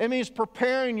means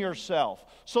preparing yourself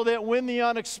so that when the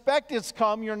unexpecteds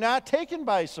come, you're not taken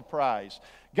by surprise.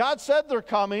 God said they're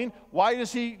coming. Why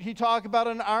does he talk about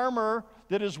an armor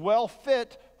that is well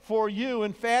fit for you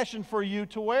and fashioned for you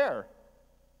to wear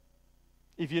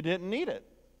if you didn't need it?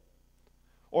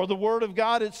 Or the Word of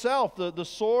God itself, the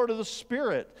sword of the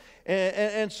Spirit.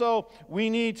 And so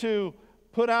we need to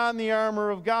put on the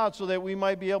armor of God so that we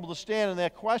might be able to stand. And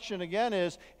that question again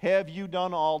is, have you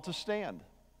done all to stand?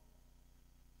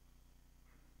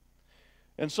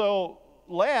 And so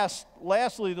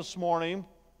lastly this morning,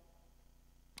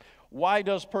 why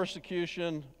does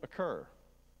persecution occur?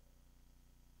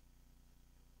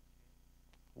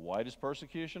 Why does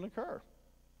persecution occur?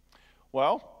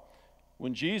 Well,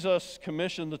 when Jesus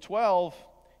commissioned the 12,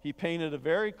 he painted a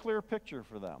very clear picture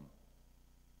for them.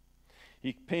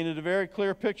 He painted a very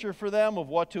clear picture for them of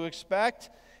what to expect,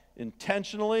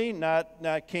 intentionally,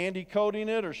 not candy coating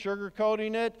it or sugar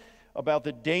coating it, about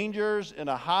the dangers in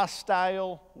a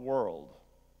hostile world.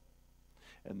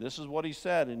 And this is what he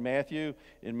said in Matthew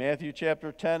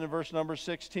chapter 10 and verse number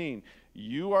 16.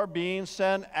 You are being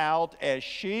sent out as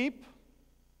sheep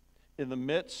in the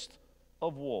midst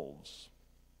of wolves.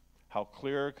 How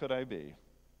clear could I be?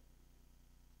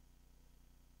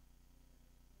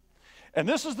 And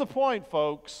this is the point,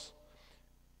 folks.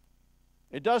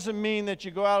 It doesn't mean that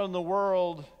you go out in the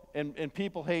world and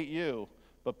people hate you,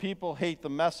 but people hate the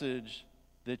message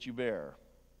that you bear.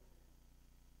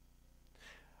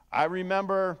 I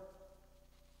remember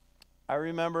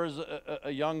as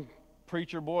a young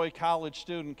preacher boy, college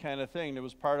student kind of thing. It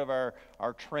was part of our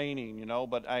training, you know,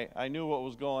 but I knew what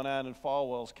was going on in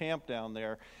Falwell's camp down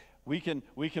there. We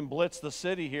can blitz the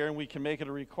city here, and we can make it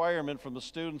a requirement from the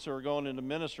students who are going into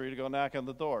ministry to go knock on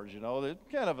the doors. You know, it's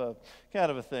kind of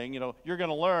a thing. You know, you're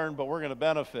going to learn, but we're going to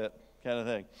benefit, kind of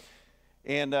thing.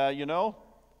 And you know,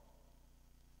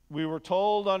 we were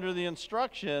told under the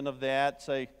instruction of that,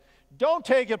 say, don't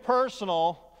take it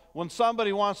personal when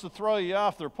somebody wants to throw you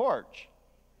off their porch.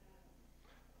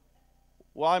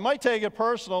 Well, I might take it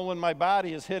personal when my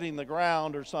body is hitting the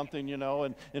ground or something, you know,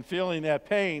 and feeling that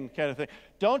pain kind of thing.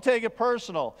 Don't take it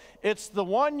personal. It's the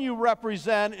one you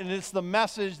represent, and it's the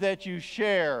message that you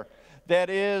share that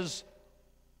is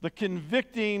the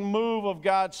convicting move of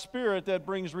God's Spirit that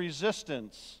brings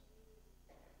resistance.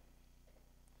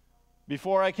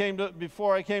 Before I came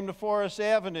to Forest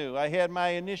Avenue, I had my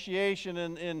initiation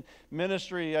in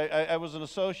ministry. I was an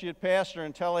associate pastor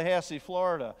in Tallahassee,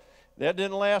 Florida. That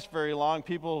didn't last very long.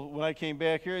 People, when I came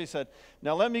back here, he said,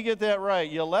 now let me get that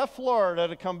right. You left Florida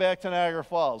to come back to Niagara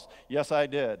Falls. Yes, I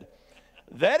did.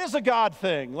 That is a God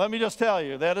thing. Let me just tell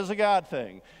you, that is a God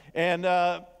thing. And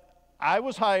I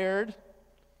was hired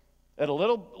at a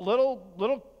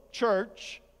little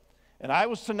church, and I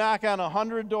was to knock on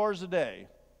 100 doors a day.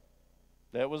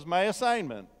 That was my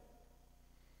assignment.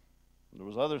 There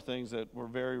was other things that were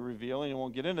very revealing. I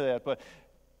won't get into that. But,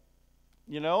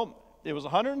 you know, it was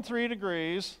 103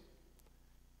 degrees.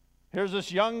 Here's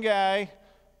this young guy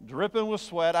dripping with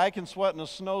sweat. I can sweat in a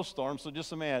snowstorm, so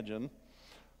just imagine.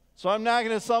 So I'm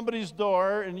knocking at somebody's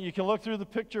door, and you can look through the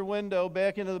picture window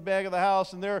back into the back of the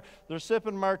house, and they're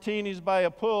sipping martinis by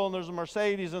a pool, and there's a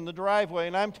Mercedes in the driveway,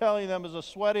 and I'm telling them as a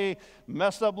sweaty,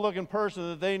 messed up looking person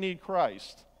that they need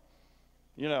Christ.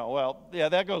 You know, well, yeah,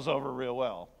 that goes over real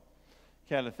well,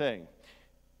 kind of thing.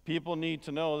 People need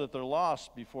to know that they're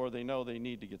lost before they know they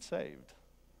need to get saved,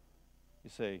 you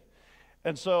see.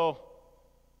 And so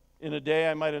in a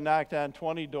day, I might have knocked on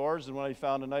 20 doors, and when I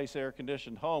found a nice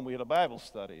air-conditioned home, we had a Bible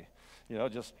study. You know,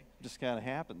 just kind of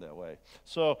happened that way.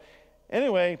 So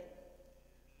anyway,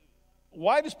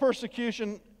 why does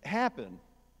persecution happen?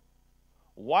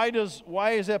 Why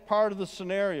is that part of the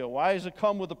scenario? Why does it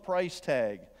come with a price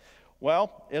tag?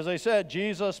 Well, as I said,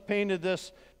 Jesus painted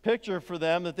this picture for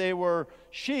them that they were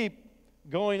sheep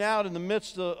going out in the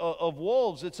midst of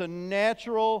wolves. It's a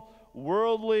natural,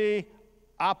 worldly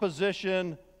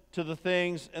opposition to the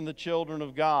things and the children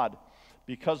of God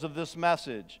because of this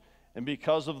message and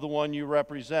because of the one you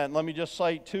represent. Let me just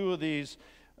cite two of these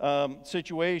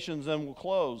situations and we'll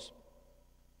close.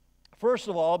 First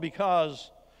of all,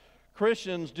 because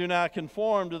Christians do not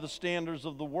conform to the standards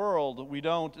of the world. We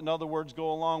don't, in other words,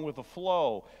 go along with the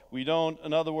flow. We don't,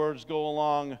 in other words, go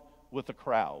along with the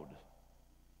crowd.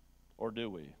 Or do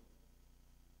we?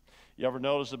 You ever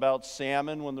notice about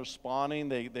salmon when they're spawning,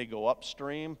 they go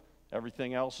upstream?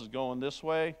 Everything else is going this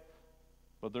way,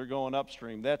 but they're going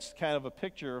upstream. That's kind of a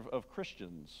picture of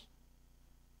Christians.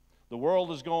 The world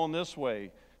is going this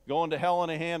way, going to hell in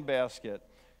a handbasket.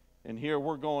 And here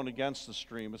we're going against the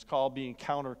stream. It's called being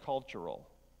countercultural.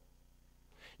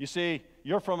 You see,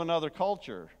 you're from another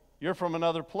culture. You're from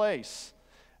another place.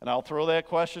 And I'll throw that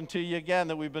question to you again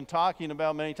that we've been talking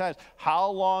about many times. How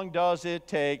long does it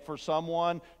take for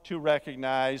someone to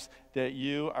recognize that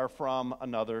you are from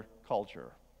another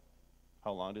culture?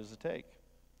 How long does it take?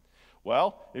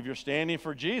 Well, if you're standing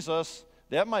for Jesus,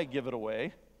 that might give it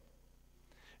away.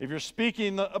 If you're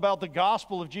speaking about the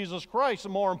gospel of Jesus Christ,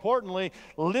 and more importantly,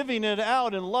 living it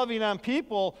out and loving on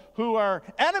people who are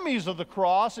enemies of the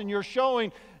cross, and you're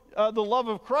showing the love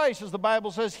of Christ, as the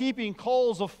Bible says, heaping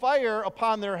coals of fire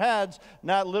upon their heads,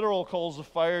 not literal coals of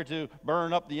fire to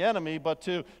burn up the enemy, but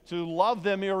to love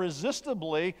them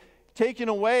irresistibly, taking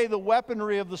away the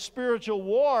weaponry of the spiritual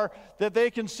war, that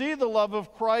they can see the love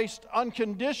of Christ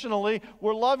unconditionally.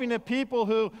 We're loving at people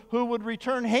who would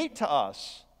return hate to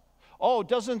us. Oh,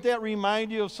 doesn't that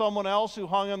remind you of someone else who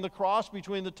hung on the cross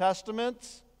between the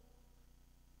testaments?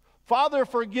 Father,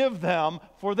 forgive them,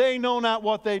 for they know not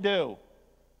what they do.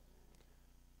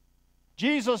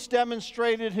 Jesus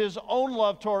demonstrated his own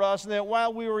love toward us, and that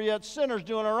while we were yet sinners,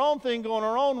 doing our own thing, going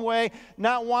our own way,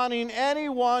 not wanting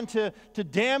anyone to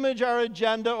damage our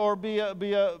agenda or be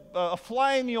a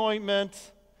fly in the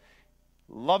ointment,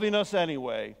 loving us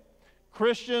anyway.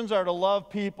 Christians are to love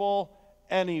people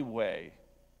anyway.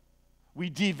 We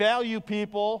devalue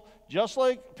people, just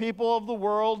like people of the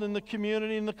world and the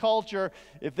community and the culture.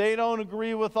 If they don't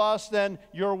agree with us, then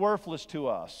you're worthless to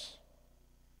us.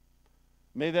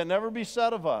 May that never be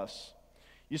said of us.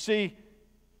 You see,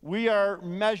 we are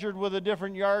measured with a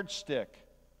different yardstick.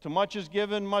 To much is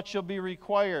given, much shall be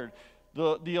required.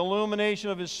 The illumination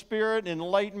of his Spirit,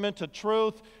 enlightenment to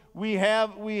truth, we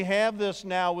have this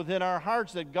now within our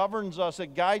hearts that governs us,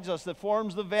 that guides us, that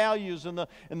forms the values and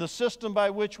the system by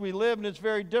which we live, and it's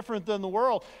very different than the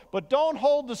world. But don't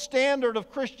hold the standard of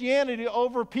Christianity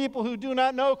over people who do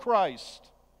not know Christ.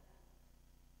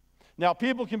 Now,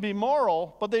 people can be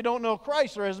moral, but they don't know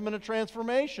Christ. There hasn't been a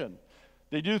transformation.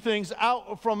 They do things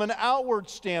out from an outward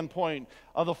standpoint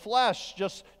of the flesh,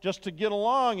 just to get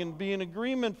along and be in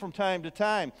agreement from time to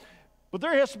time. But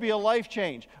there has to be a life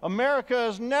change. America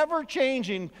is never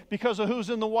changing because of who's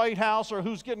in the White House or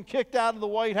who's getting kicked out of the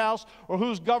White House or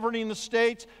who's governing the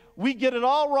states. We get it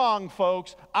all wrong,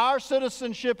 folks. Our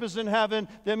citizenship is in heaven.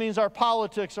 That means our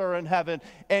politics are in heaven.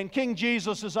 And King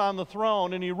Jesus is on the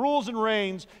throne, and he rules and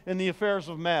reigns in the affairs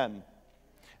of men.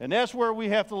 And that's where we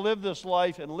have to live this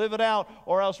life and live it out,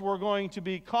 or else we're going to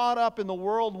be caught up in the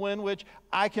whirlwind, which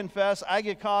I confess, I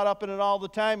get caught up in it all the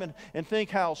time and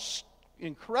think how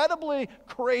incredibly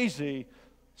crazy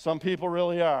some people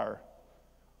really are.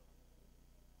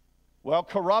 Well,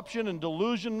 corruption and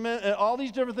delusionment and all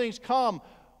these different things come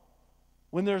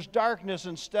when there's darkness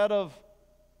instead of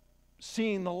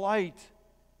seeing the light.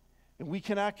 And we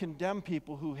cannot condemn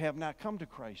people who have not come to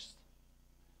Christ.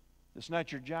 It's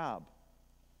not your job.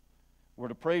 We're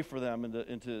to pray for them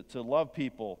and to love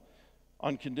people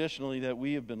unconditionally, that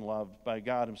we have been loved by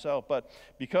God himself. But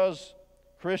because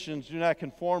Christians do not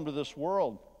conform to this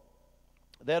world,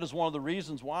 that is one of the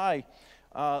reasons why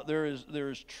there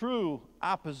is true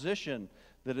opposition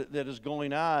that is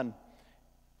going on.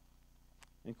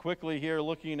 And quickly here,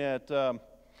 looking at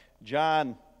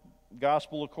John,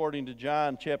 Gospel according to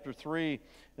John, chapter 3,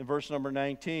 and verse number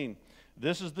 19.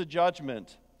 This is the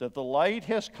judgment, that the light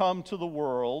has come to the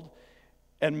world,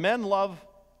 and men love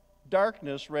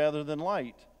darkness rather than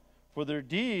light, for their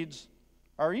deeds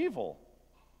are evil.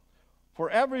 For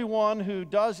everyone who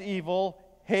does evil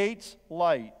hates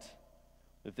light.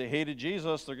 If they hated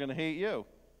Jesus, they're going to hate you.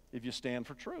 If you stand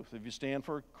for truth, if you stand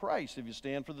for Christ, if you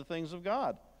stand for the things of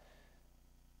God.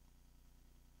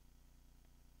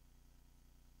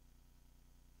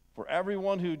 For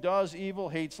everyone who does evil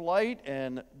hates light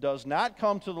and does not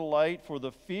come to the light for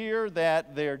the fear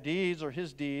that their deeds or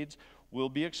his deeds will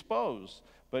be exposed.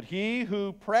 But he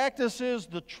who practices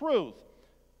the truth,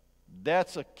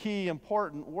 that's a key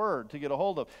important word to get a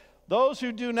hold of. Those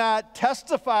who do not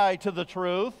testify to the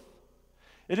truth,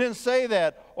 it didn't say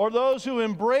that, or those who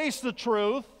embrace the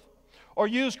truth, or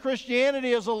use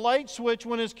Christianity as a light switch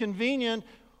when it's convenient,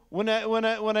 when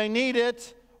I need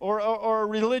it, or a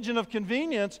religion of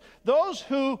convenience, those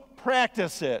who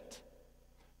practice it.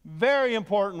 Very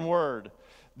important word.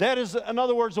 That is, in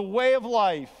other words, a way of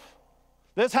life.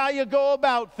 That's how you go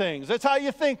about things. That's how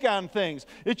you think on things.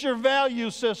 It's your value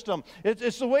system.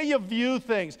 It's the way you view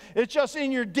things. It's just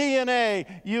in your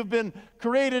DNA. You've been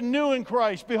created new in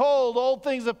Christ. Behold, old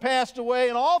things have passed away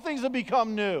and all things have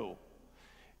become new.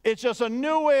 It's just a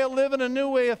new way of living, a new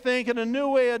way of thinking, a new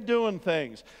way of doing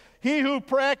things. He who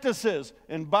practices,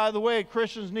 and by the way,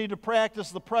 Christians need to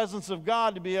practice the presence of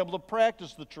God to be able to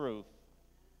practice the truth.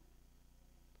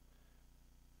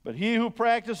 But he who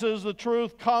practices the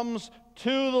truth comes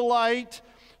to the light,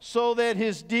 so that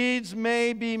his deeds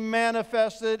may be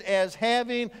manifested as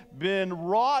having been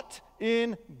wrought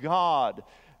in God.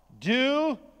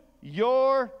 Do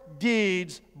your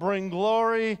deeds bring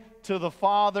glory to the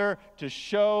Father, to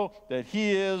show that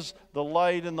he is the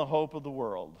light and the hope of the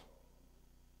world?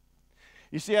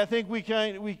 You see, I think we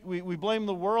blame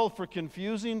the world for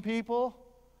confusing people.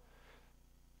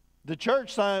 The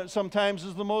church sometimes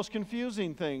is the most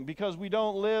confusing thing, because we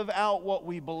don't live out what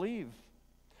we believe.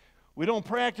 We don't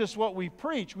practice what we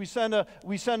preach. We send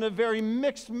a very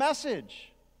mixed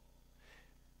message.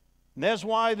 And that's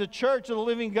why the church of the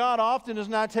living God often is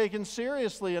not taken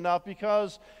seriously enough,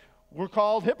 because we're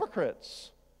called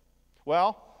hypocrites.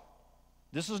 Well,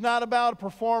 this is not about a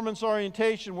performance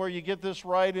orientation where you get this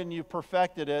right and you've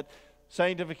perfected it.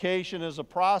 Sanctification is a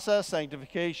process.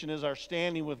 Sanctification is our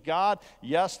standing with God.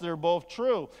 Yes, they're both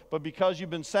true. But because you've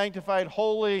been sanctified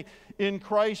wholly in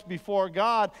Christ before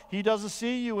God, he doesn't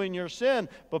see you in your sin.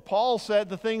 But Paul said,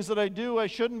 the things that I do, I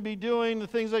shouldn't be doing. The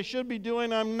things I should be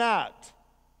doing, I'm not.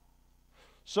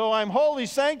 So I'm wholly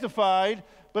sanctified,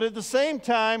 but at the same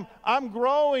time, I'm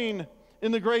growing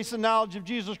in the grace and knowledge of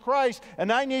Jesus Christ,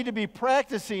 and I need to be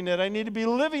practicing it. I need to be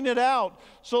living it out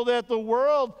so that the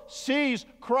world sees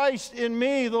Christ in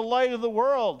me, the light of the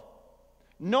world.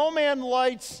 No man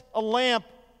lights a lamp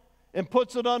and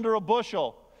puts it under a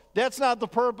bushel. That's not the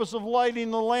purpose of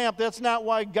lighting the lamp. That's not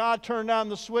why God turned on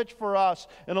the switch for us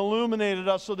and illuminated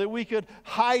us, so that we could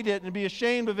hide it and be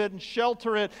ashamed of it and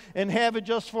shelter it and have it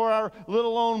just for our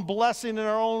little own blessing in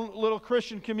our own little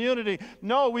Christian community.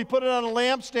 No, we put it on a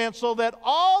lampstand so that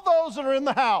all those that are in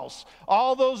the house,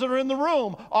 all those that are in the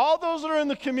room, all those that are in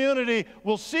the community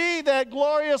will see that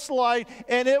glorious light,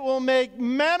 and it will make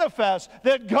manifest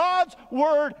that God's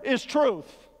word is truth.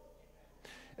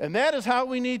 And that is how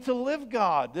we need to live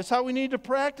God. That's how we need to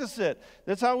practice it.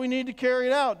 That's how we need to carry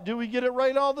it out. Do we get it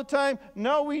right all the time?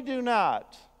 No, we do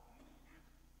not.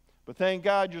 But thank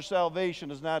God your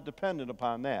salvation is not dependent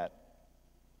upon that.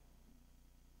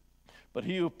 But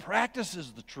he who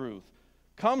practices the truth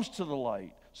comes to the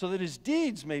light, so that his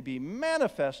deeds may be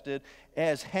manifested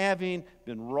as having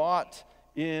been wrought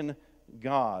in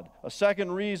God. A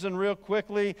second reason, real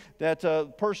quickly,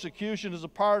 that persecution is a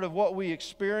part of what we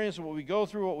experience, what we go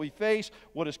through, what we face,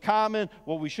 what is common,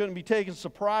 what we shouldn't be taken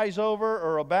surprise over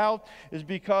or about, is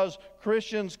because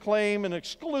Christians claim an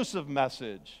exclusive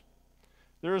message.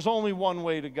 There is only one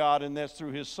way to God, and that's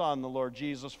through His Son, the Lord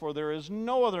Jesus, for there is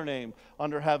no other name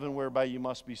under heaven whereby you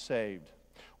must be saved.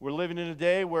 We're living in a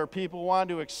day where people want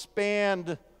to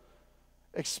expand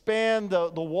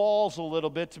the walls a little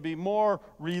bit to be more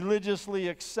religiously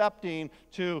accepting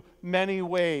to many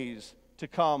ways to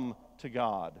come to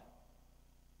God.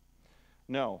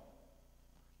 No.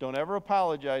 Don't ever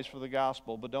apologize for the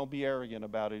gospel, but don't be arrogant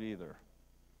about it either.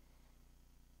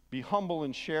 Be humble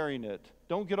in sharing it.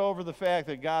 Don't get over the fact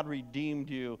that God redeemed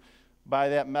you by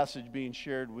that message being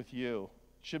shared with you.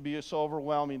 It should be so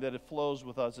overwhelming that it flows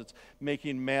with us. It's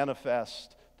making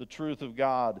manifest the truth of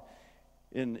God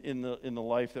in the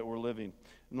life that we're living.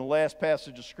 In the last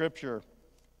passage of Scripture,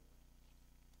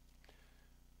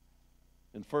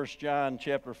 in 1 John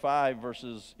chapter 5,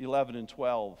 verses 11 and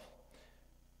 12,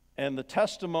 and the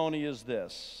testimony is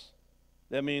this.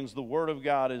 That means the Word of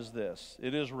God is this.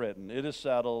 It is written, it is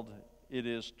settled, it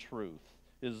is truth.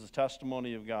 It is the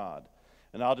testimony of God.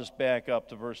 And I'll just back up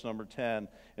to verse number 10.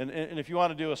 And if you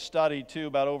want to do a study, too,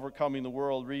 about overcoming the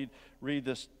world, read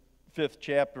this 5th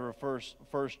chapter of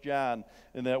 1 John,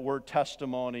 and that word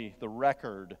testimony, the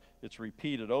record, it's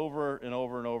repeated over and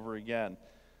over and over again.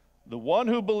 The one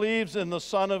who believes in the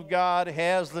Son of God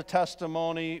has the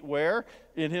testimony where?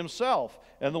 In himself.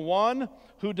 And the one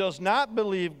who does not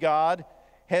believe God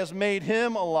has made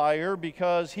him a liar,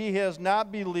 because he has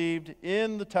not believed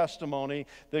in the testimony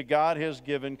that God has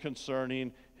given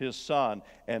concerning His Son.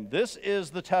 And this is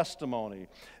the testimony,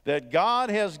 that God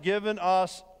has given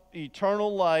us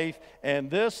eternal life, and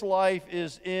this life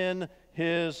is in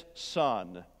His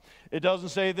Son. It doesn't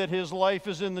say that His life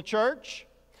is in the church.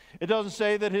 It doesn't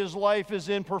say that His life is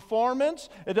in performance.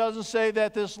 It doesn't say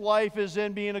that this life is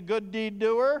in being a good deed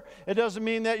doer. It doesn't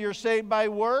mean that you're saved by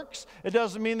works. It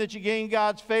doesn't mean that you gain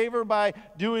God's favor by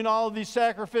doing all of these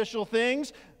sacrificial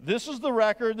things. This is the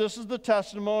record, this is the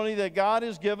testimony that God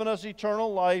has given us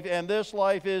eternal life, and this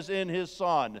life is in His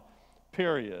Son,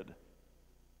 period.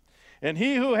 And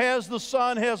he who has the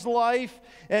Son has life,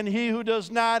 and he who does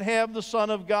not have the Son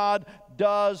of God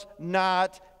does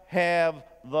not have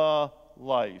the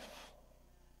life.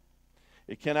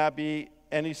 It cannot be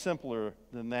any simpler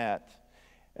than that.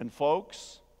 And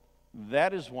folks,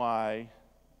 that is why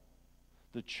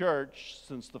the church,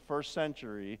 since the first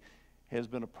century, has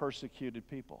been a persecuted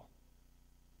people.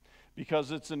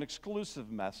 Because it's an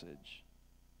exclusive message.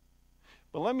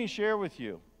 But let me share with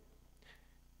you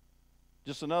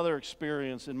just another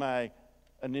experience in my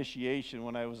initiation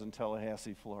when I was in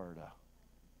Tallahassee, Florida.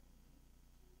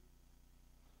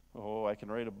 Oh, I can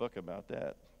write a book about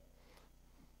that.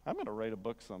 I'm going to write a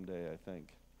book someday, I think.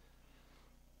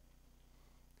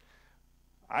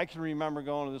 I can remember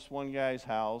going to this one guy's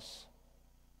house,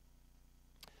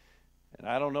 and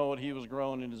I don't know what he was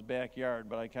growing in his backyard,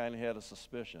 but I kind of had a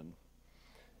suspicion.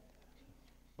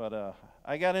 But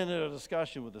I got into a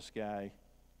discussion with this guy,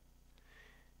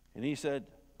 and he said,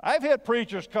 I've had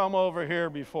preachers come over here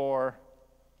before,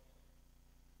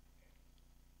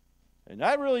 and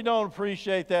I really don't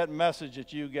appreciate that message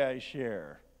that you guys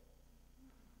share.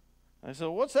 I said,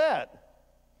 what's that?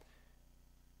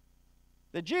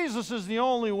 That Jesus is the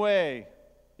only way,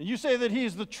 and you say that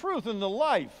He's the truth and the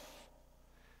life.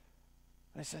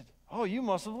 I said, oh, you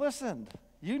must have listened.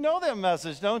 You know that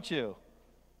message, don't you?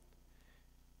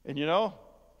 And you know,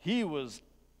 the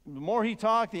more he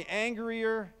talked, the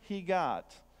angrier he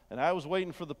got. And I was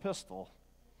waiting for the pistol,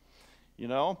 you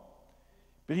know.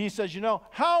 But he says, you know,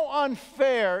 how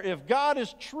unfair if God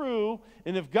is true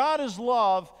and if God is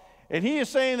love, and He is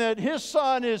saying that His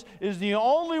Son is the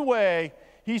only way.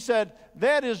 He said,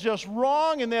 that is just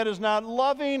wrong and that is not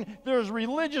loving. There's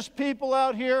religious people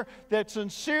out here that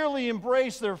sincerely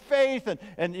embrace their faith.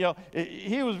 And you know,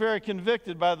 he was very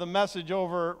convicted by the message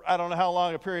over, I don't know how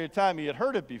long a period of time he had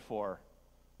heard it before.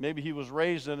 Maybe he was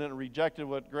raised in it and rejected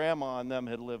what Grandma and them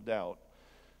had lived out.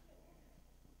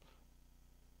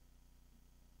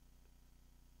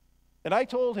 And I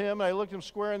told him, I looked him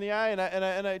square in the eye,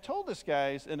 and I told this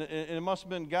guy, and it must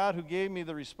have been God who gave me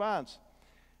the response.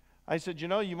 I said, you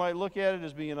know, you might look at it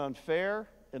as being unfair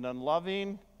and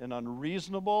unloving and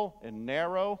unreasonable and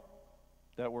narrow.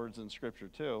 That word's in Scripture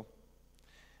too.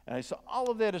 And I said,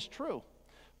 all of that is true.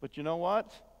 But you know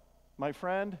what, my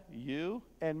friend, you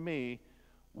and me,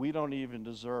 we don't even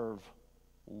deserve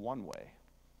one way.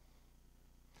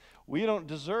 We don't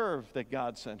deserve that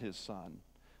God sent His Son.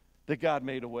 that God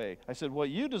made a way. I said, what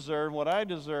you deserve, what I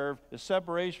deserve, is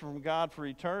separation from God for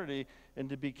eternity and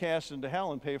to be cast into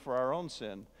hell and pay for our own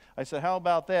sin. I said, how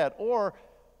about that? Or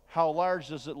how large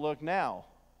does it look now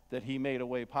that he made a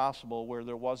way possible where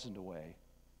there wasn't a way?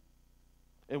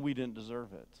 And we didn't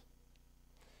deserve it.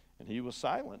 And he was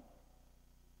silent.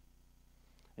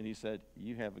 And he said,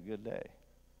 you have a good day.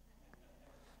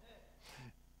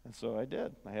 And so I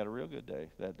did. I had a real good day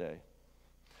that day.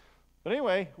 But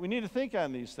anyway, we need to think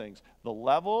on these things. The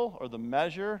level or the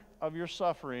measure of your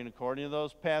suffering, according to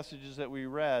those passages that we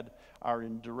read, are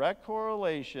in direct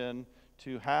correlation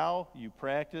to how you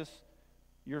practice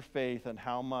your faith and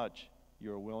how much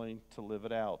you're willing to live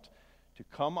it out, to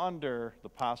come under the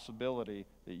possibility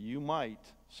that you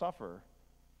might suffer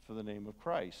for the name of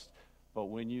Christ. But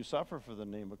when you suffer for the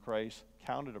name of Christ,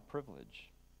 count it a privilege.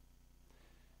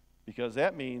 Because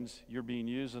that means you're being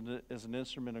used as an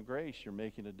instrument of grace. You're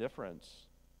making a difference.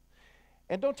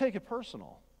 And don't take it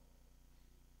personal.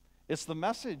 It's the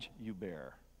message you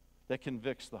bear that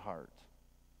convicts the heart.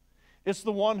 It's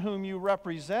the one whom you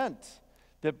represent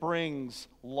that brings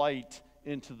light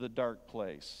into the dark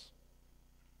place.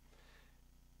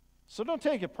 So don't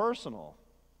take it personal,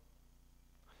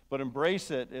 but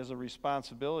embrace it as a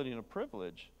responsibility and a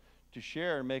privilege to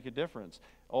share and make a difference.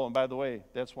 Oh, and by the way,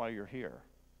 that's why you're here,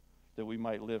 that we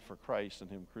might live for Christ and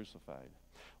him crucified.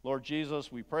 Lord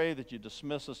Jesus, we pray that you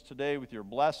dismiss us today with your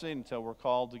blessing until we're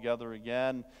called together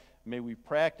again. May we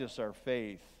practice our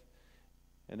faith,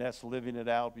 and that's living it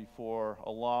out before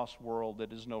a lost world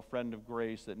that is no friend of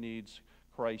grace, that needs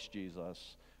Christ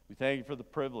Jesus. We thank you for the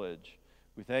privilege.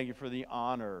 We thank you for the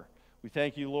honor. We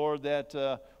thank you, Lord,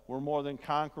 that we're more than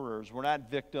conquerors. We're not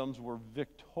victims, we're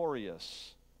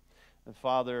victorious. And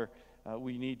Father,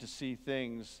 we need to see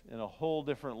things in a whole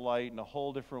different light, in a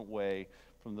whole different way,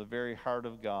 from the very heart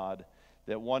of God,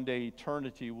 that one day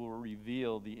eternity will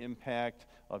reveal the impact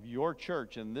of your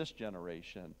church in this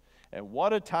generation. And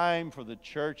what a time for the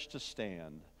church to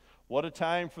stand. What a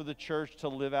time for the church to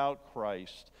live out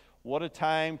Christ. What a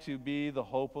time to be the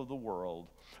hope of the world.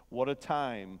 What a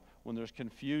time when there's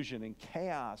confusion and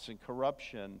chaos and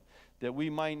corruption, that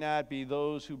we might not be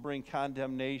those who bring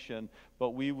condemnation, but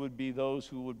we would be those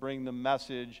who would bring the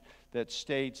message that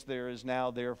states there is now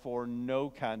therefore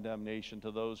no condemnation to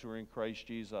those who are in Christ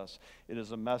Jesus. It is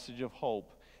a message of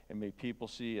hope, and may people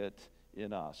see it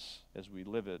in us as we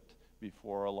live it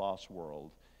before a lost world.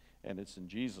 And it's in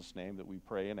Jesus' name that we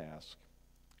pray and ask.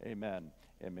 Amen.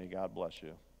 And may God bless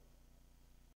you.